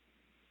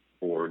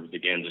 for,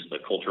 again, just the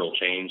cultural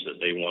change that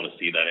they want to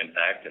see that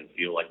impact and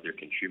feel like they're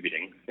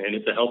contributing. And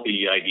it's a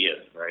healthy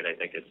idea, right? I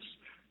think it's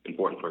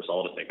important for us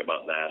all to think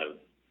about that of,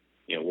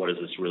 what does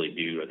this really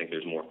do? I think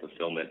there's more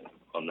fulfillment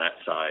on that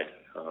side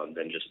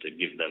than just to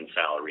give them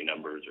salary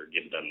numbers or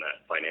give them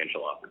that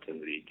financial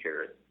opportunity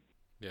carrot.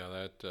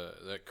 Yeah,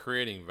 that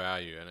creating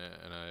value,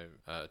 and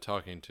I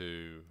talking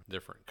to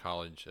different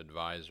college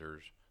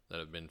advisors that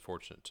have been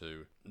fortunate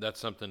to, that's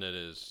something that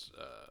is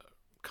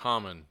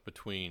common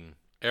between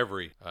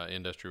every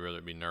industry, whether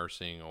it be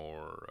nursing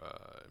or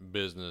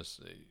business.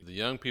 The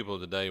young people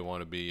of today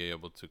want to be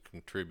able to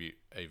contribute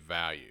a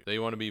value. They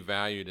want to be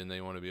valued, and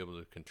they want to be able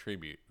to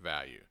contribute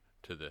value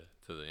to the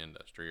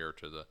industry or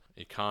to the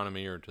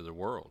economy or to the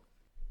world.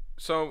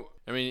 So,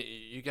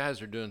 you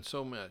guys are doing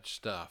so much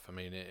stuff.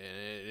 It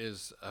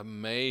is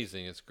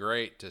amazing. It's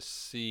great to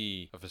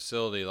see a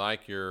facility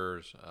like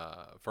yours.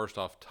 First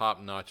off,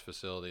 top-notch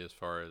facility as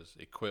far as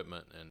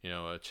equipment and,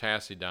 a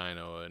chassis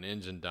dyno, an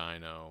engine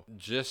dyno,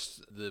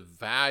 just the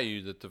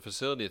value that the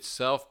facility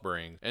itself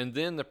brings, and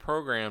then the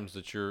programs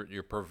that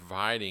you're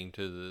providing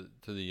to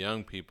the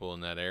young people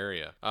in that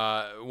area.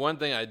 One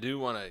thing I do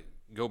want to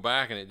go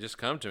back, and it just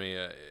come to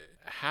me,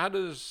 how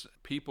does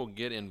people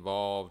get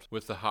involved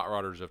with the Hot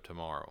Rodders of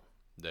Tomorrow,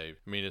 Dave?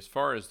 As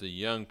far as the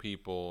young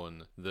people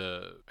and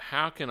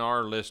how can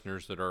our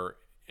listeners that are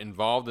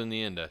involved in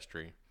the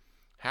industry,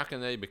 how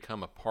can they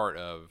become a part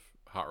of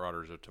Hot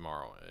Rodders of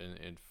Tomorrow,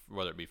 and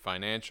whether it be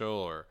financial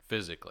or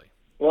physically?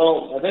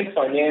 Well, I think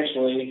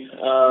financially,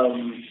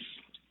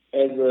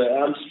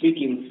 I'm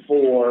speaking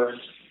for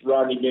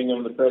Rodney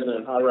Bingham, the president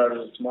of Hot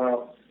Rodders of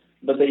Tomorrow,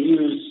 but they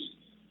use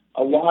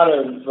a lot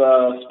of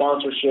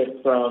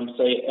sponsorship from,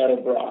 say,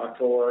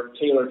 Edelbrock or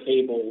Taylor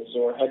Cables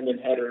or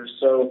Hedman Headers.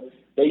 So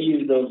they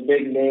use those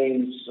big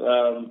names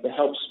to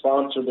help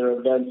sponsor their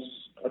events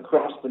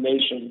across the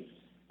nation.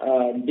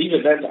 These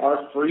events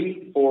are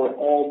free for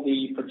all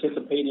the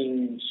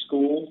participating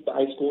schools, the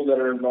high schools that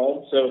are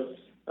involved. So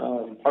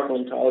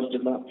Parkland College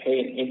did not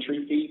pay an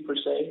entry fee, per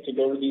se, to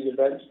go to these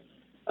events.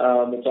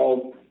 It's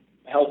all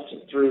helped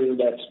through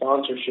that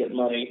sponsorship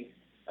money.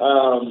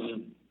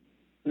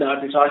 Now,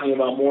 if you're talking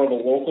about more of a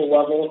local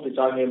level, if you're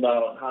talking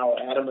about how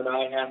Adam and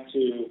I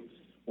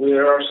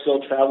there are still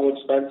travel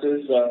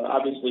expenses.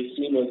 Obviously,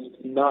 SEMA is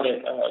not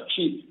a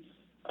cheap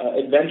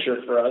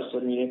adventure for us. I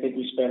think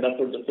we spend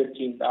upwards of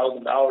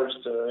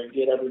 $15,000 to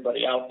get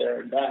everybody out there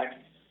and back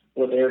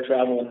with air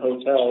travel and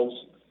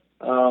hotels.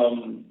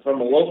 From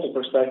a local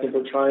perspective,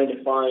 we're trying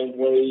to find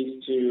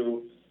ways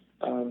to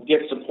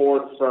get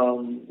support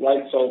from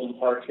like Sullivan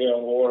Park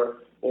Hill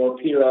or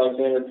Peter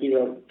Alexander,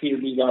 Peter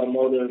B's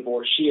Automotive,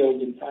 or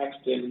Shields in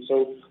Paxton.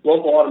 So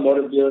local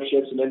automotive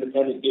dealerships and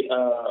independent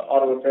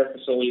auto repair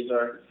facilities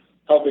are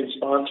helping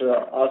sponsor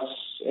us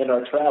and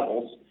our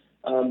travels.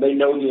 They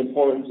know the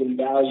importance and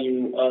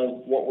value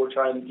of what we're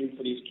trying to do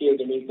for these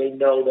kids. They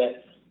know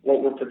that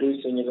what we're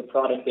producing is a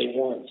product they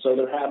want. So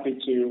they're happy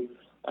to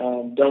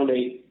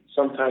donate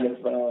some kind of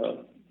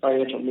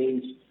financial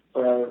means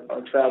for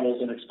our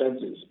travels and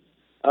expenses.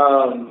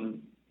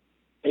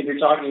 If you're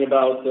talking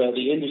about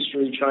the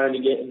industry trying to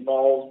get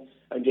involved,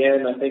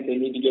 again, I think they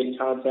need to get in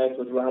contact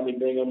with Rodney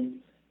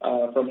Bingham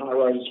from Hot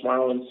Rodders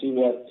Tomorrow and see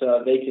what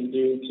they can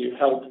do to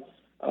help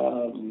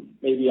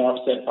maybe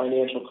offset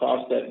financial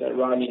costs that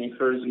Rodney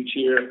incurs each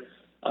year.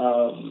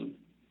 For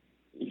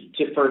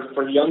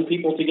young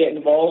people to get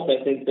involved, I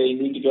think they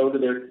need to go to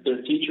their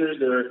teachers,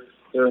 their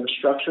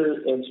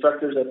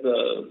instructors at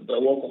the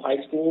local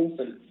high schools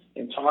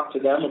and talk to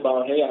them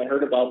about, hey, I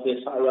heard about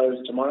this Hot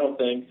Rodders Tomorrow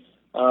thing.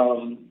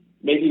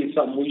 Maybe it's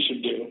something we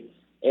should do,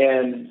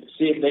 and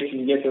see if they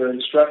can get their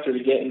instructor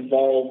to get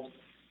involved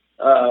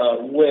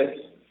with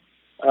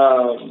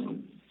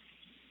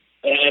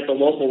at the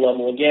local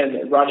level.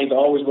 Again, Rodney's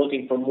always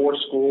looking for more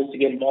schools to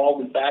get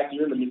involved. In fact,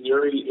 you're in the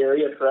Missouri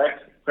area,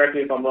 correct? Correct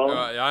me if I'm wrong.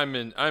 I'm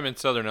in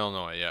Southern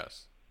Illinois,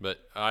 yes,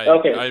 but I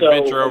so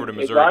venture over to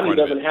Missouri. Rodney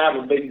doesn't have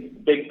a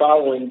big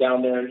following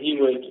down there, and he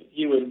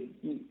would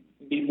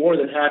be more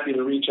than happy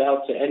to reach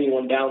out to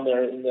anyone down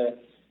there in the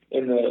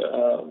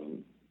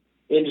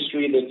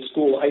industry, the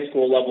school, high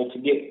school level, to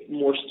get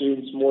more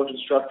students, more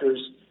instructors,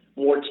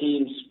 more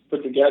teams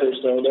put together.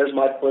 So there's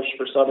my push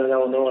for Southern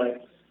Illinois.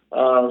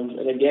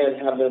 And again,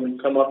 have them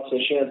come up to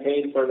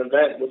Champaign for an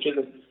event, which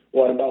isn't,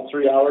 about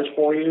 3 hours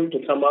for you to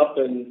come up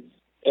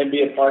and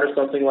be a part of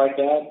something like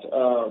that.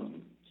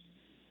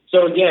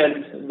 So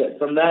again,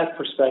 from that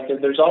perspective,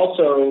 there's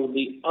also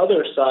the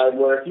other side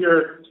where if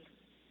you're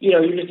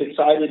just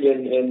excited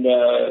and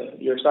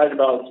you're excited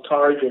about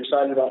cars, you're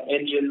excited about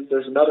engines.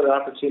 There's another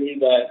opportunity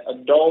that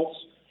adults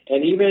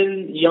and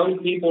even young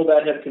people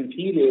that have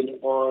competed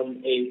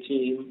on a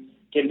team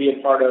can be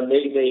a part of.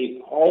 They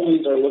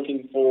always are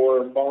looking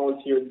for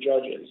volunteer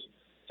judges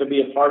to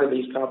be a part of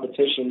these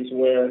competitions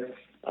where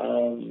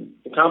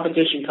the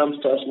competition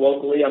comes to us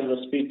locally. I'm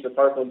going to speak to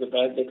Parkland's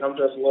event. They come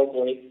to us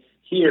locally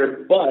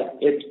here, but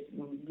it's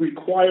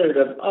required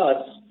of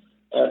us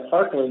at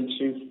Parkland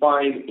to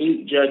find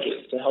 8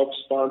 judges to help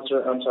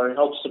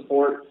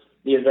support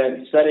the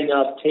event, setting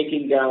up,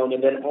 taking down,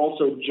 and then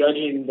also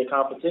judging the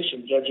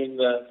competition, judging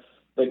the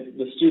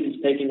students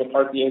taking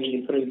apart the engine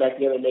and putting it back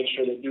together and make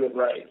sure they do it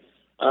right.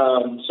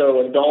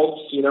 So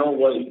adults,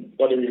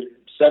 whether you're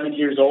 7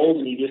 years old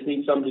and you just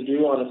need something to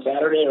do on a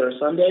Saturday or a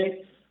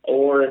Sunday,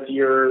 or if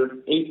you're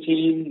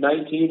 18,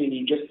 19, and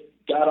you just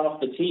got off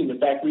the team. In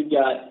fact, we've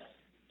got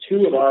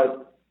 2 of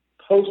our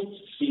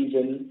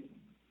postseason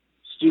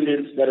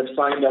students that have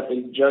signed up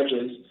as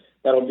judges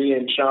that'll be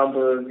in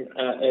Schaumburg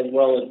as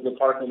well as the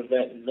Parkland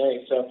event in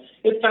May. So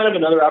it's kind of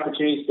another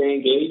opportunity to stay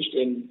engaged.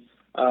 And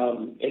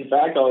in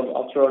fact,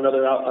 I'll throw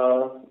another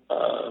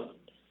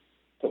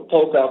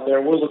post out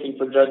there. We're looking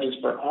for judges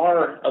for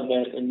our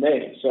event in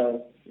May.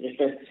 So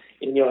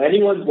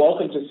anyone's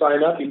welcome to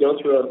sign up. You go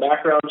through a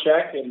background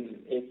check, and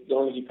as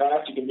long as you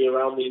pass, you can be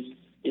around these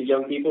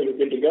young people. You're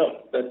good to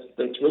go.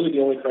 That's really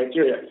the only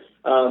criteria.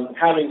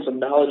 Having some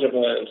knowledge of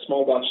a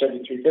small block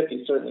Chevy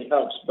 350 certainly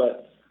helps,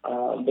 but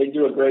they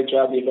do a great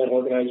job. The event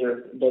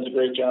organizer does a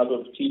great job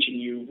of teaching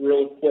you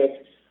real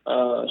quick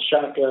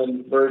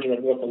shotgun version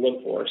of what to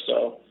look for.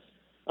 So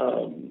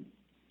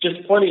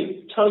just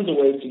tons of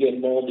ways to get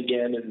involved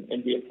again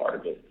and be a part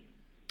of it.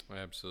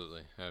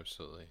 Absolutely.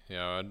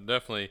 Yeah,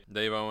 definitely,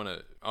 Dave. I want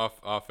to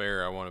off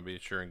air. I want to be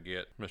sure and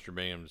get Mr.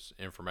 Bingham's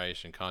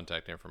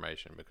contact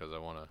information, because I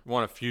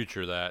want to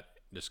future that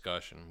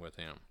discussion with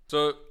him.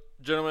 So,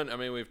 gentlemen, I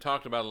mean, we've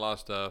talked about a lot of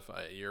stuff.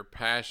 Your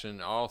passion,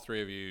 all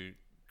 3 of you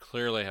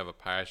clearly have a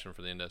passion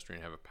for the industry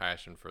and have a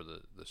passion for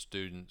the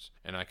students,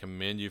 and I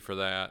commend you for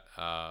that.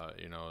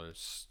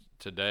 It's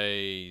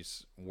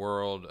today's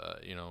world,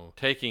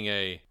 taking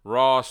a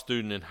raw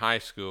student in high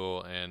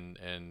school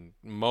and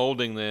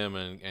molding them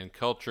and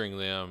culturing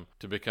them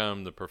to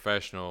become the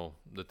professional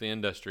that the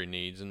industry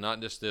needs, and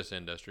not just this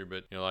industry,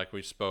 but like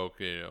we spoke,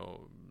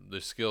 the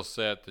skill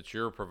set that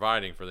you're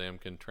providing for them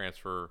can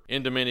transfer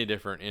into many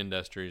different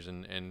industries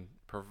and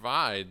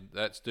provide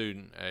that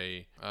student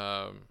a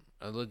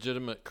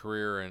legitimate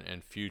career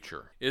and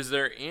future. Is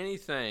there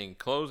anything,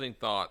 closing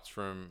thoughts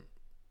from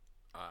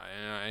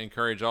and I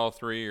encourage all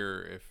 3,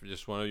 or if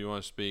just one of you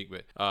want to speak,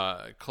 but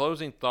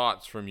closing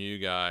thoughts from you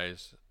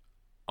guys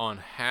on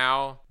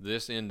how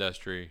this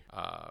industry,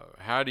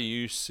 how do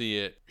you see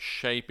it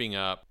shaping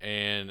up,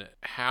 and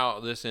how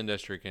this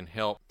industry can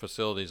help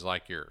facilities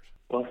like yours?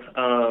 Well,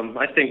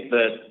 I think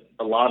that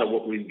a lot of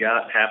what we've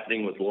got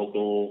happening with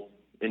local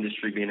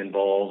industry being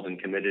involved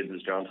and committed,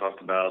 as John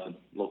talked about, the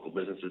local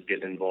businesses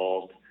getting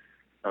involved,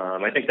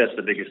 I think that's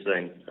the biggest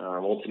thing.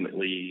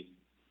 Ultimately,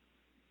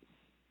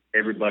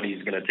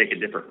 everybody's going to take a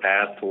different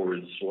path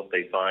towards what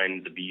they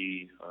find to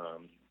be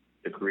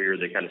the career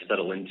they kind of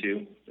settle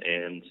into.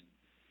 And,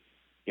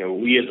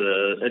 we as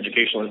an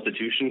educational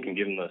institution can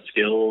give them the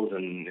skills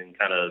and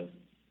kind of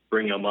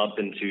bring them up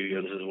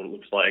into, this is what it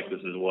looks like,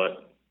 this is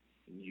what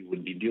you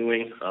would be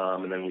doing.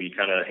 And then we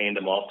kind of hand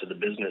them off to the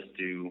business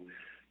to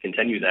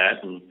continue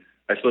that. And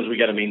I suppose we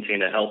got to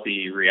maintain a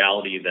healthy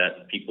reality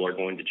that people are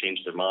going to change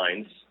their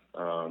minds,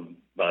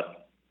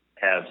 but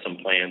have some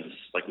plans,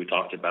 like we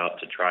talked about,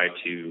 to try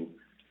to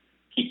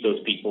keep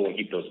those people and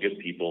keep those good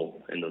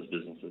people in those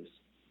businesses.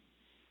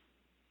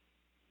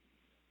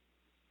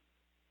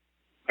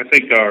 I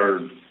think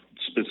our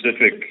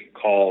specific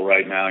call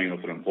right now,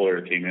 if an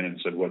employer came in and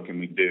said, what can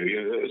we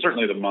do?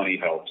 Certainly the money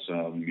helps.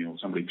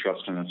 Somebody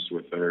trusting us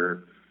with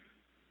their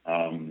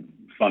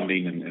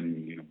funding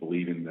and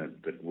believing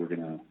that we're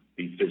going to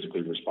be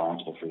physically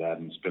responsible for that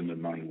and spend their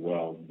money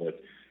well.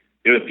 But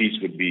the other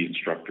piece would be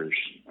instructors.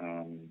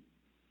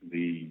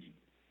 The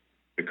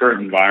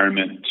current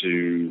environment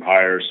to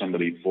hire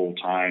somebody full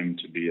time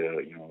to be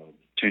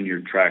a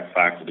tenured track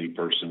faculty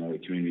person at a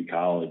community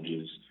college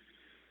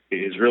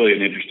is really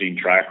an interesting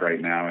track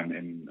right now,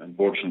 and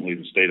unfortunately,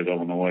 the state of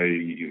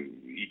Illinois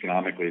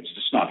economically it's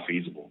just not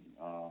feasible.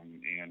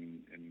 And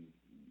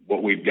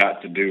what we've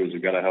got to do is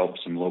we've got to help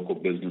some local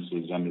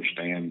businesses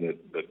understand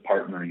that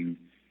partnering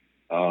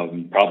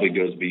probably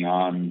goes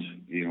beyond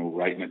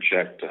writing a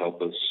check to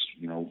help us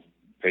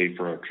pay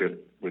for our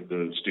trip with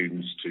the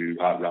students to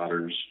Hot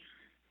Rodders.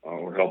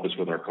 or help us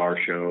with our car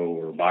show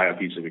or buy a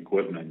piece of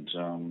equipment.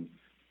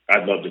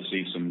 I'd love to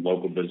see some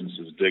local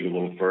businesses dig a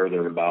little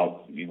further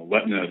about,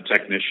 letting a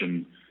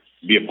technician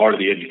be a part of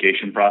the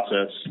education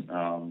process.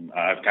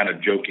 I've kind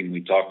of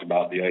jokingly talked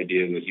about the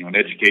idea that, in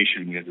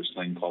education, we have this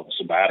thing called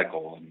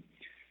sabbatical. And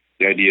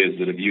the idea is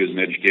that if you as an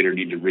educator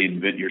need to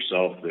reinvent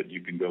yourself, that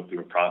you can go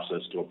through a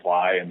process to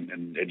apply,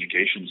 and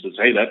education says,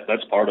 hey,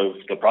 that's part of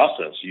the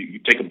process. You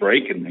take a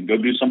break and go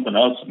do something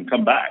else and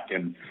come back.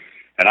 And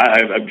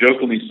I've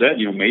jokingly said,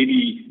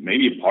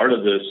 maybe a part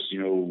of this,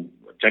 a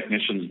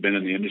technician's been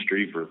in the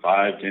industry for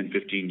 5, 10,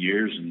 15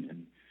 years,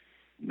 and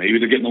maybe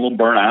they're getting a little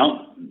burnt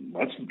out.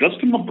 Let's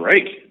give them a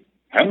break.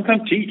 Have them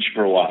come teach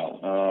for a while,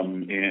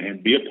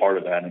 and be a part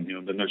of that. And,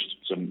 then there's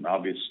some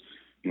obvious,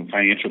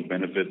 financial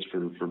benefits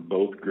for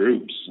both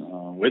groups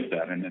with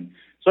that. And then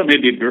so it may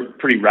be a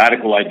pretty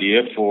radical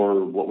idea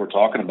for what we're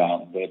talking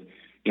about. But,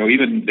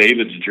 even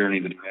David's journey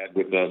that he had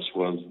with us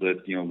was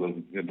that,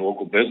 the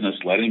local business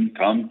let him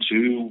come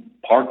to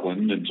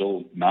Parkland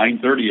until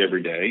 9:30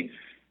 every day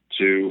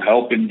to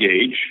help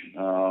engage.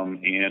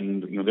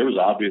 And, there was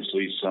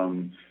obviously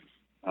some,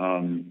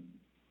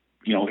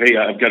 hey,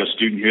 I've got a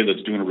student here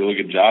that's doing a really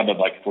good job. I'd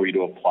like for you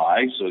to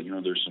apply. So,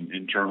 there's some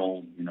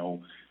internal,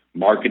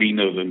 marketing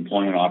of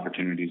employment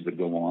opportunities that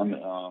go on.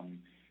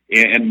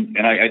 And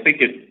I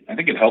think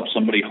it helps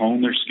somebody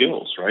hone their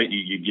skills, right?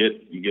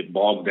 You get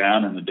bogged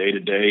down in the day to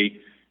day,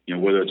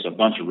 whether it's a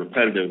bunch of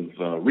repetitive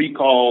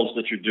recalls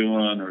that you're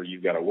doing, or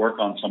you've got to work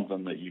on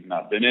something that you've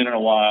not been in a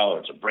while, or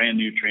it's a brand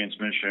new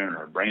transmission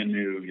or a brand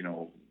new,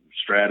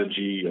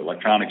 strategy,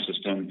 electronic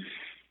system.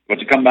 But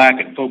to come back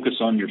and focus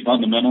on your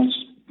fundamentals,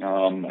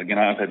 again,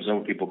 I've had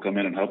several people come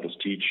in and help us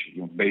teach,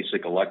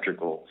 basic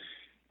electrical,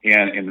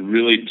 and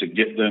really to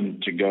get them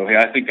to go, hey,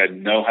 I think I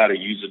know how to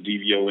use a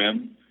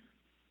DVOM.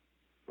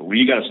 But when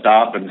you got to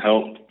stop and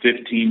help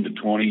 15 to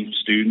 20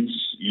 students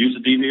use a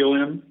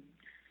DVOM,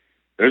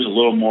 there's a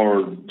little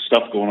more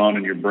stuff going on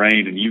in your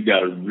brain, and you've got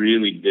to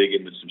really dig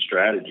into some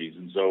strategies.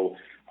 And so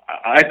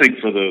I think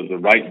for the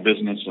right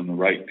business and the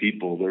right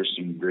people, there's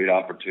some great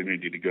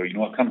opportunity to go,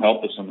 come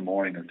help us in the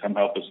morning, or come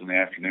help us in the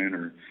afternoon,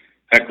 or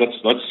heck, let's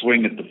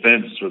swing at the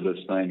fence for this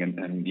thing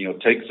and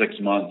take 6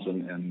 months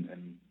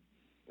and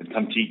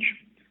come teach.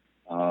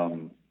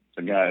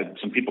 Again,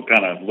 some people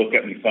kind of look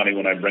at me funny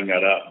when I bring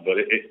that up, but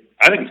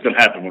I think it's going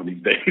to happen one of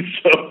these days.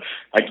 So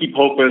I keep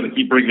hoping and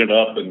keep bringing it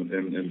up,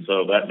 and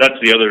so that's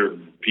the other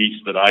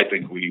piece that I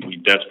think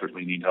we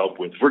desperately need help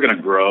with. If we're going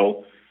to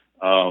grow,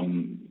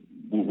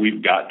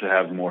 we've got to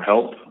have more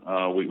help.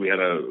 We had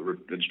a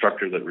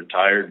instructor that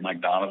retired,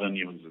 Mike Donovan.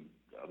 He was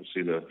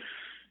obviously the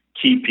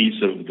key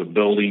piece of the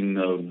building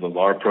of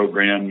our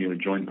program.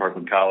 Joined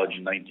Parkland College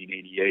in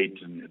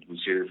 1988, and it was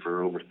here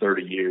for over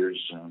 30 years.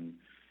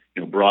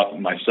 Brought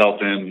myself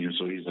in,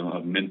 so he's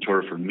a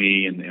mentor for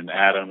me and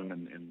Adam,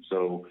 and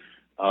so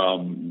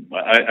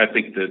I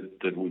think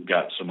that we've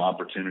got some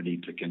opportunity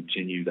to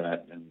continue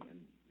that. And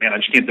man, I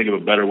just can't think of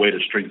a better way to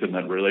strengthen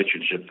that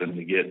relationship than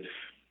to get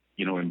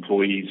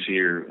employees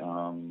here.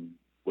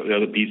 The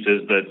other piece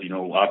is that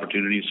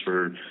opportunities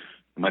for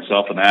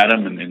myself and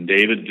Adam and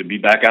David to be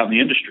back out in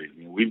the industry.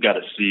 We've got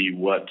to see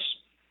what's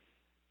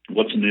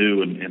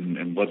new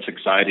and what's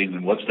exciting,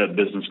 and what's that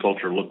business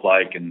culture look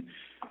like. And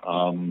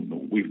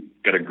we've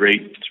got a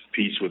great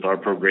piece with our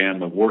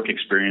program of work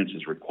experience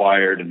is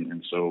required.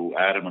 And so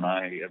Adam and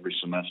I every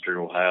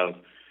semester will have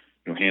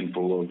a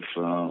handful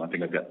of, I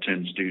think I've got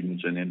 10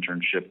 students in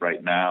internship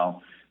right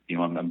now.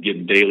 I'm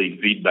getting daily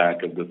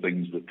feedback of the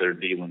things that they're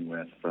dealing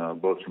with,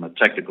 both from a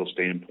technical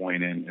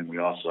standpoint, and we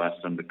also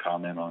ask them to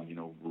comment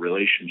on,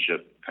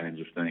 relationship kinds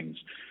of things.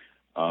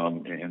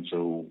 And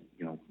so,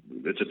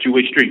 it's a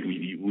two-way street.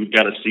 We've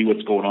got to see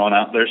what's going on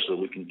out there so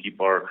we can keep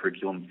our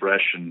curriculum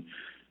fresh and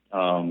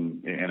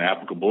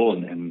applicable.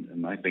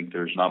 And I think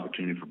there's an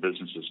opportunity for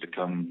businesses to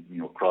come,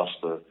 across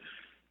the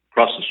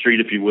street,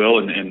 if you will,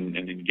 and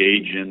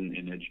engage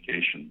in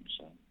education.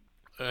 So.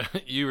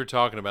 You were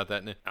talking about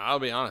that, and I'll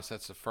be honest,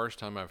 that's the first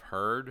time I've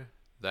heard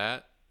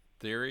that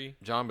theory,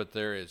 John, but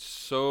there is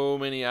so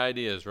many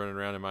ideas running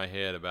around in my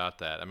head about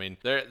that. I mean,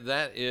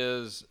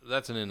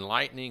 that's an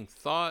enlightening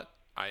thought.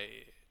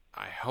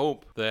 I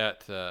hope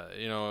that,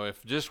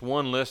 if just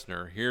one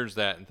listener hears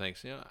that and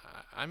thinks,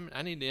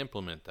 I need to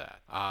implement that.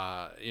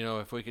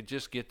 If we could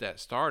just get that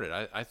started,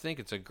 I think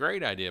it's a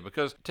great idea,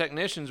 because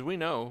technicians, we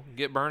know,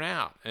 get burnt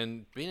out,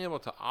 and being able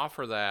to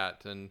offer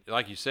that. And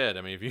like you said,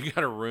 I mean, if you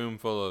got a room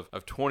full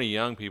of 20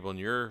 young people and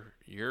you're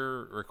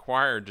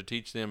required to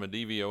teach them a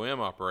DVOM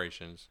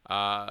operations,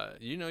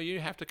 you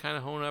have to kind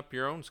of hone up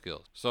your own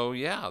skills. So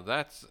yeah,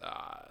 that's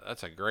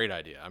a great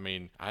idea. I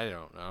mean, I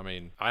don't know. I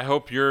mean, I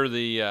hope you're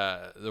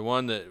the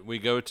one that we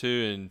go to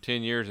in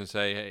 10 years and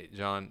say, hey,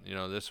 John,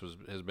 this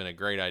has been a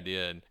great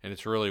idea, and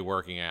it's really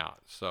working out.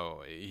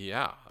 So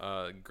yeah,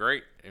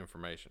 great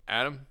information.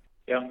 Adam?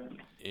 Yeah.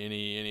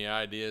 Any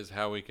ideas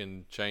how we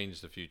can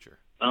change the future?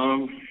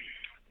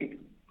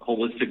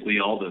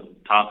 Holistically, all the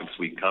topics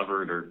we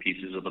covered are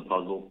pieces of the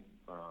puzzle.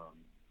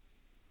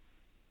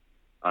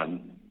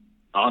 I'm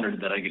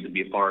honored that I get to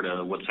be a part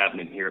of what's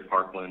happening here at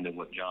Parkland, and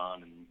what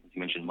John you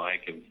mentioned,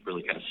 Mike, have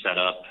really kind of set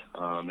up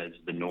as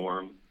the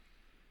norm.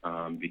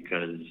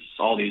 Because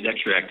all these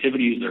extra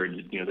activities are,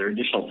 they're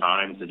additional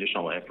time, it's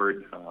additional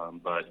effort,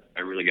 but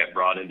I really got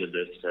brought into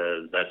this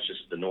as that's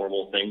just the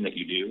normal thing that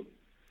you do,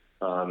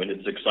 and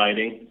it's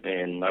exciting,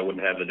 and I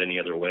wouldn't have it any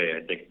other way.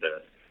 I think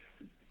that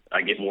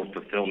I get more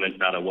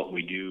fulfillment out of what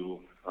we do,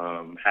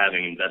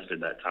 having invested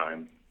that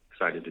time.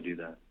 Excited to do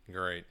that.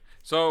 Great.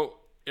 So,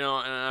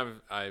 and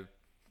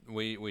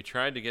we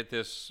tried to get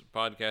this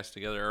podcast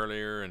together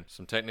earlier, and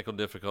some technical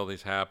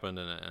difficulties happened,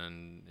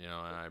 and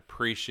I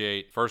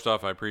appreciate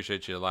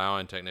you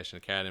allowing Technician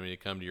Academy to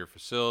come to your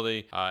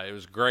facility. It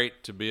was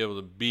great to be able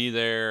to be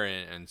there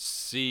and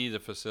see the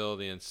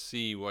facility and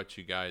see what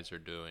you guys are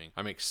doing.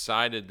 I'm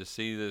excited to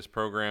see this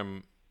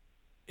program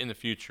in the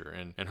future,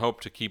 and hope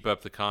to keep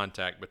up the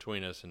contact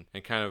between us and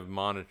kind of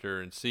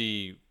monitor and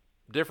see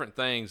different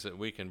things that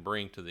we can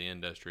bring to the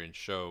industry and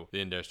show the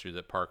industry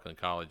that Parkland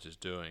College is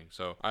doing.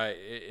 So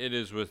it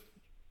is with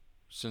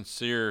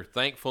sincere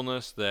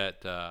thankfulness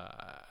that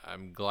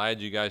I'm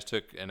glad you guys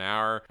took an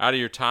hour out of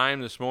your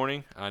time this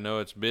morning. I know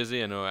it's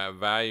busy. I know how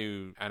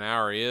value an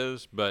hour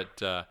is,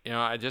 but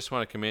I just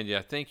want to commend you.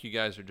 I think you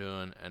guys are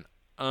doing an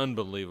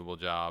unbelievable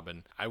job,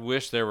 and I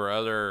wish there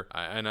were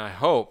and I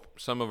hope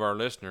some of our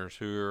listeners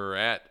who are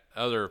at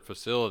other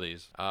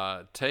facilities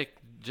take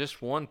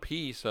just one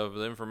piece of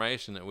the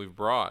information that we've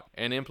brought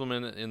and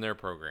implement it in their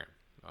program.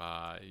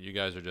 You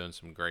guys are doing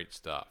some great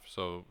stuff.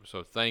 So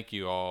thank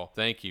you all.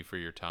 Thank you for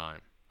your time.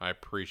 I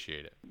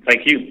appreciate it.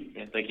 Thank you.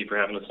 Yeah, thank you for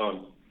having us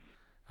on.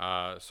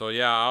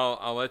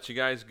 I'll let you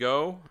guys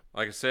go.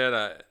 Like I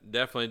said,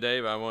 definitely,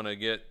 Dave, I want to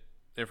get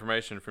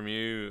information from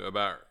you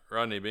about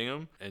Rodney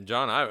Bingham. And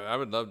John, I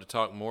would love to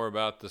talk more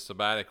about the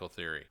sabbatical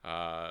theory.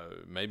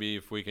 Maybe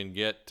if we can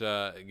get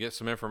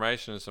some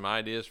information and some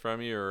ideas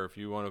from you, or if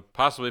you want to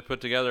possibly put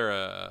together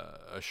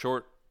a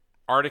short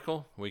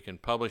article, we can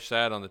publish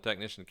that on the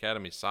Technician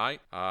Academy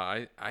site.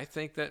 I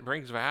think that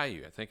brings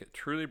value. I think it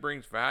truly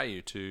brings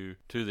value to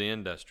the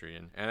industry.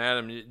 And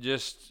Adam,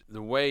 just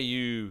the way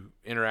you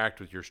interact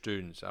with your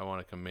students, I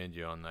want to commend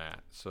you on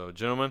that. So,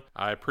 gentlemen,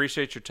 I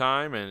appreciate your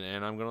time,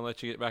 and I'm going to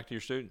let you get back to your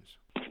students.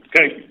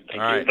 Okay. All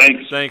right.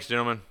 Thanks. Thanks,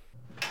 gentlemen.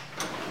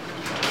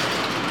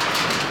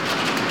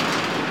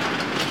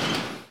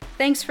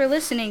 Thanks for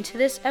listening to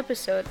this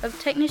episode of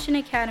Technician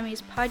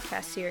Academy's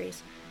podcast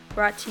series,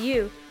 brought to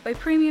you by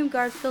Premium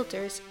Guard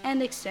Filters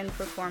and Extend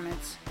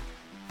Performance.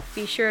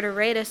 Be sure to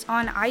rate us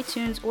on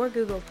iTunes or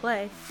Google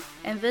Play,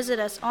 and visit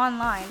us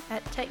online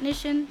at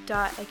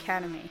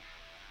technician.academy.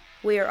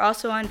 We are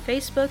also on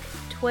Facebook,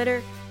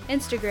 Twitter,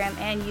 Instagram,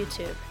 and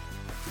YouTube.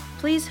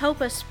 Please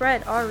help us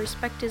spread our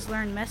Respect is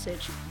Learned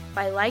message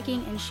by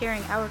liking and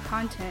sharing our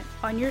content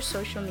on your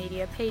social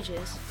media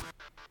pages.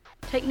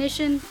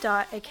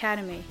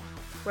 Technician.academy,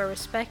 where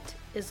respect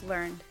is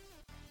learned.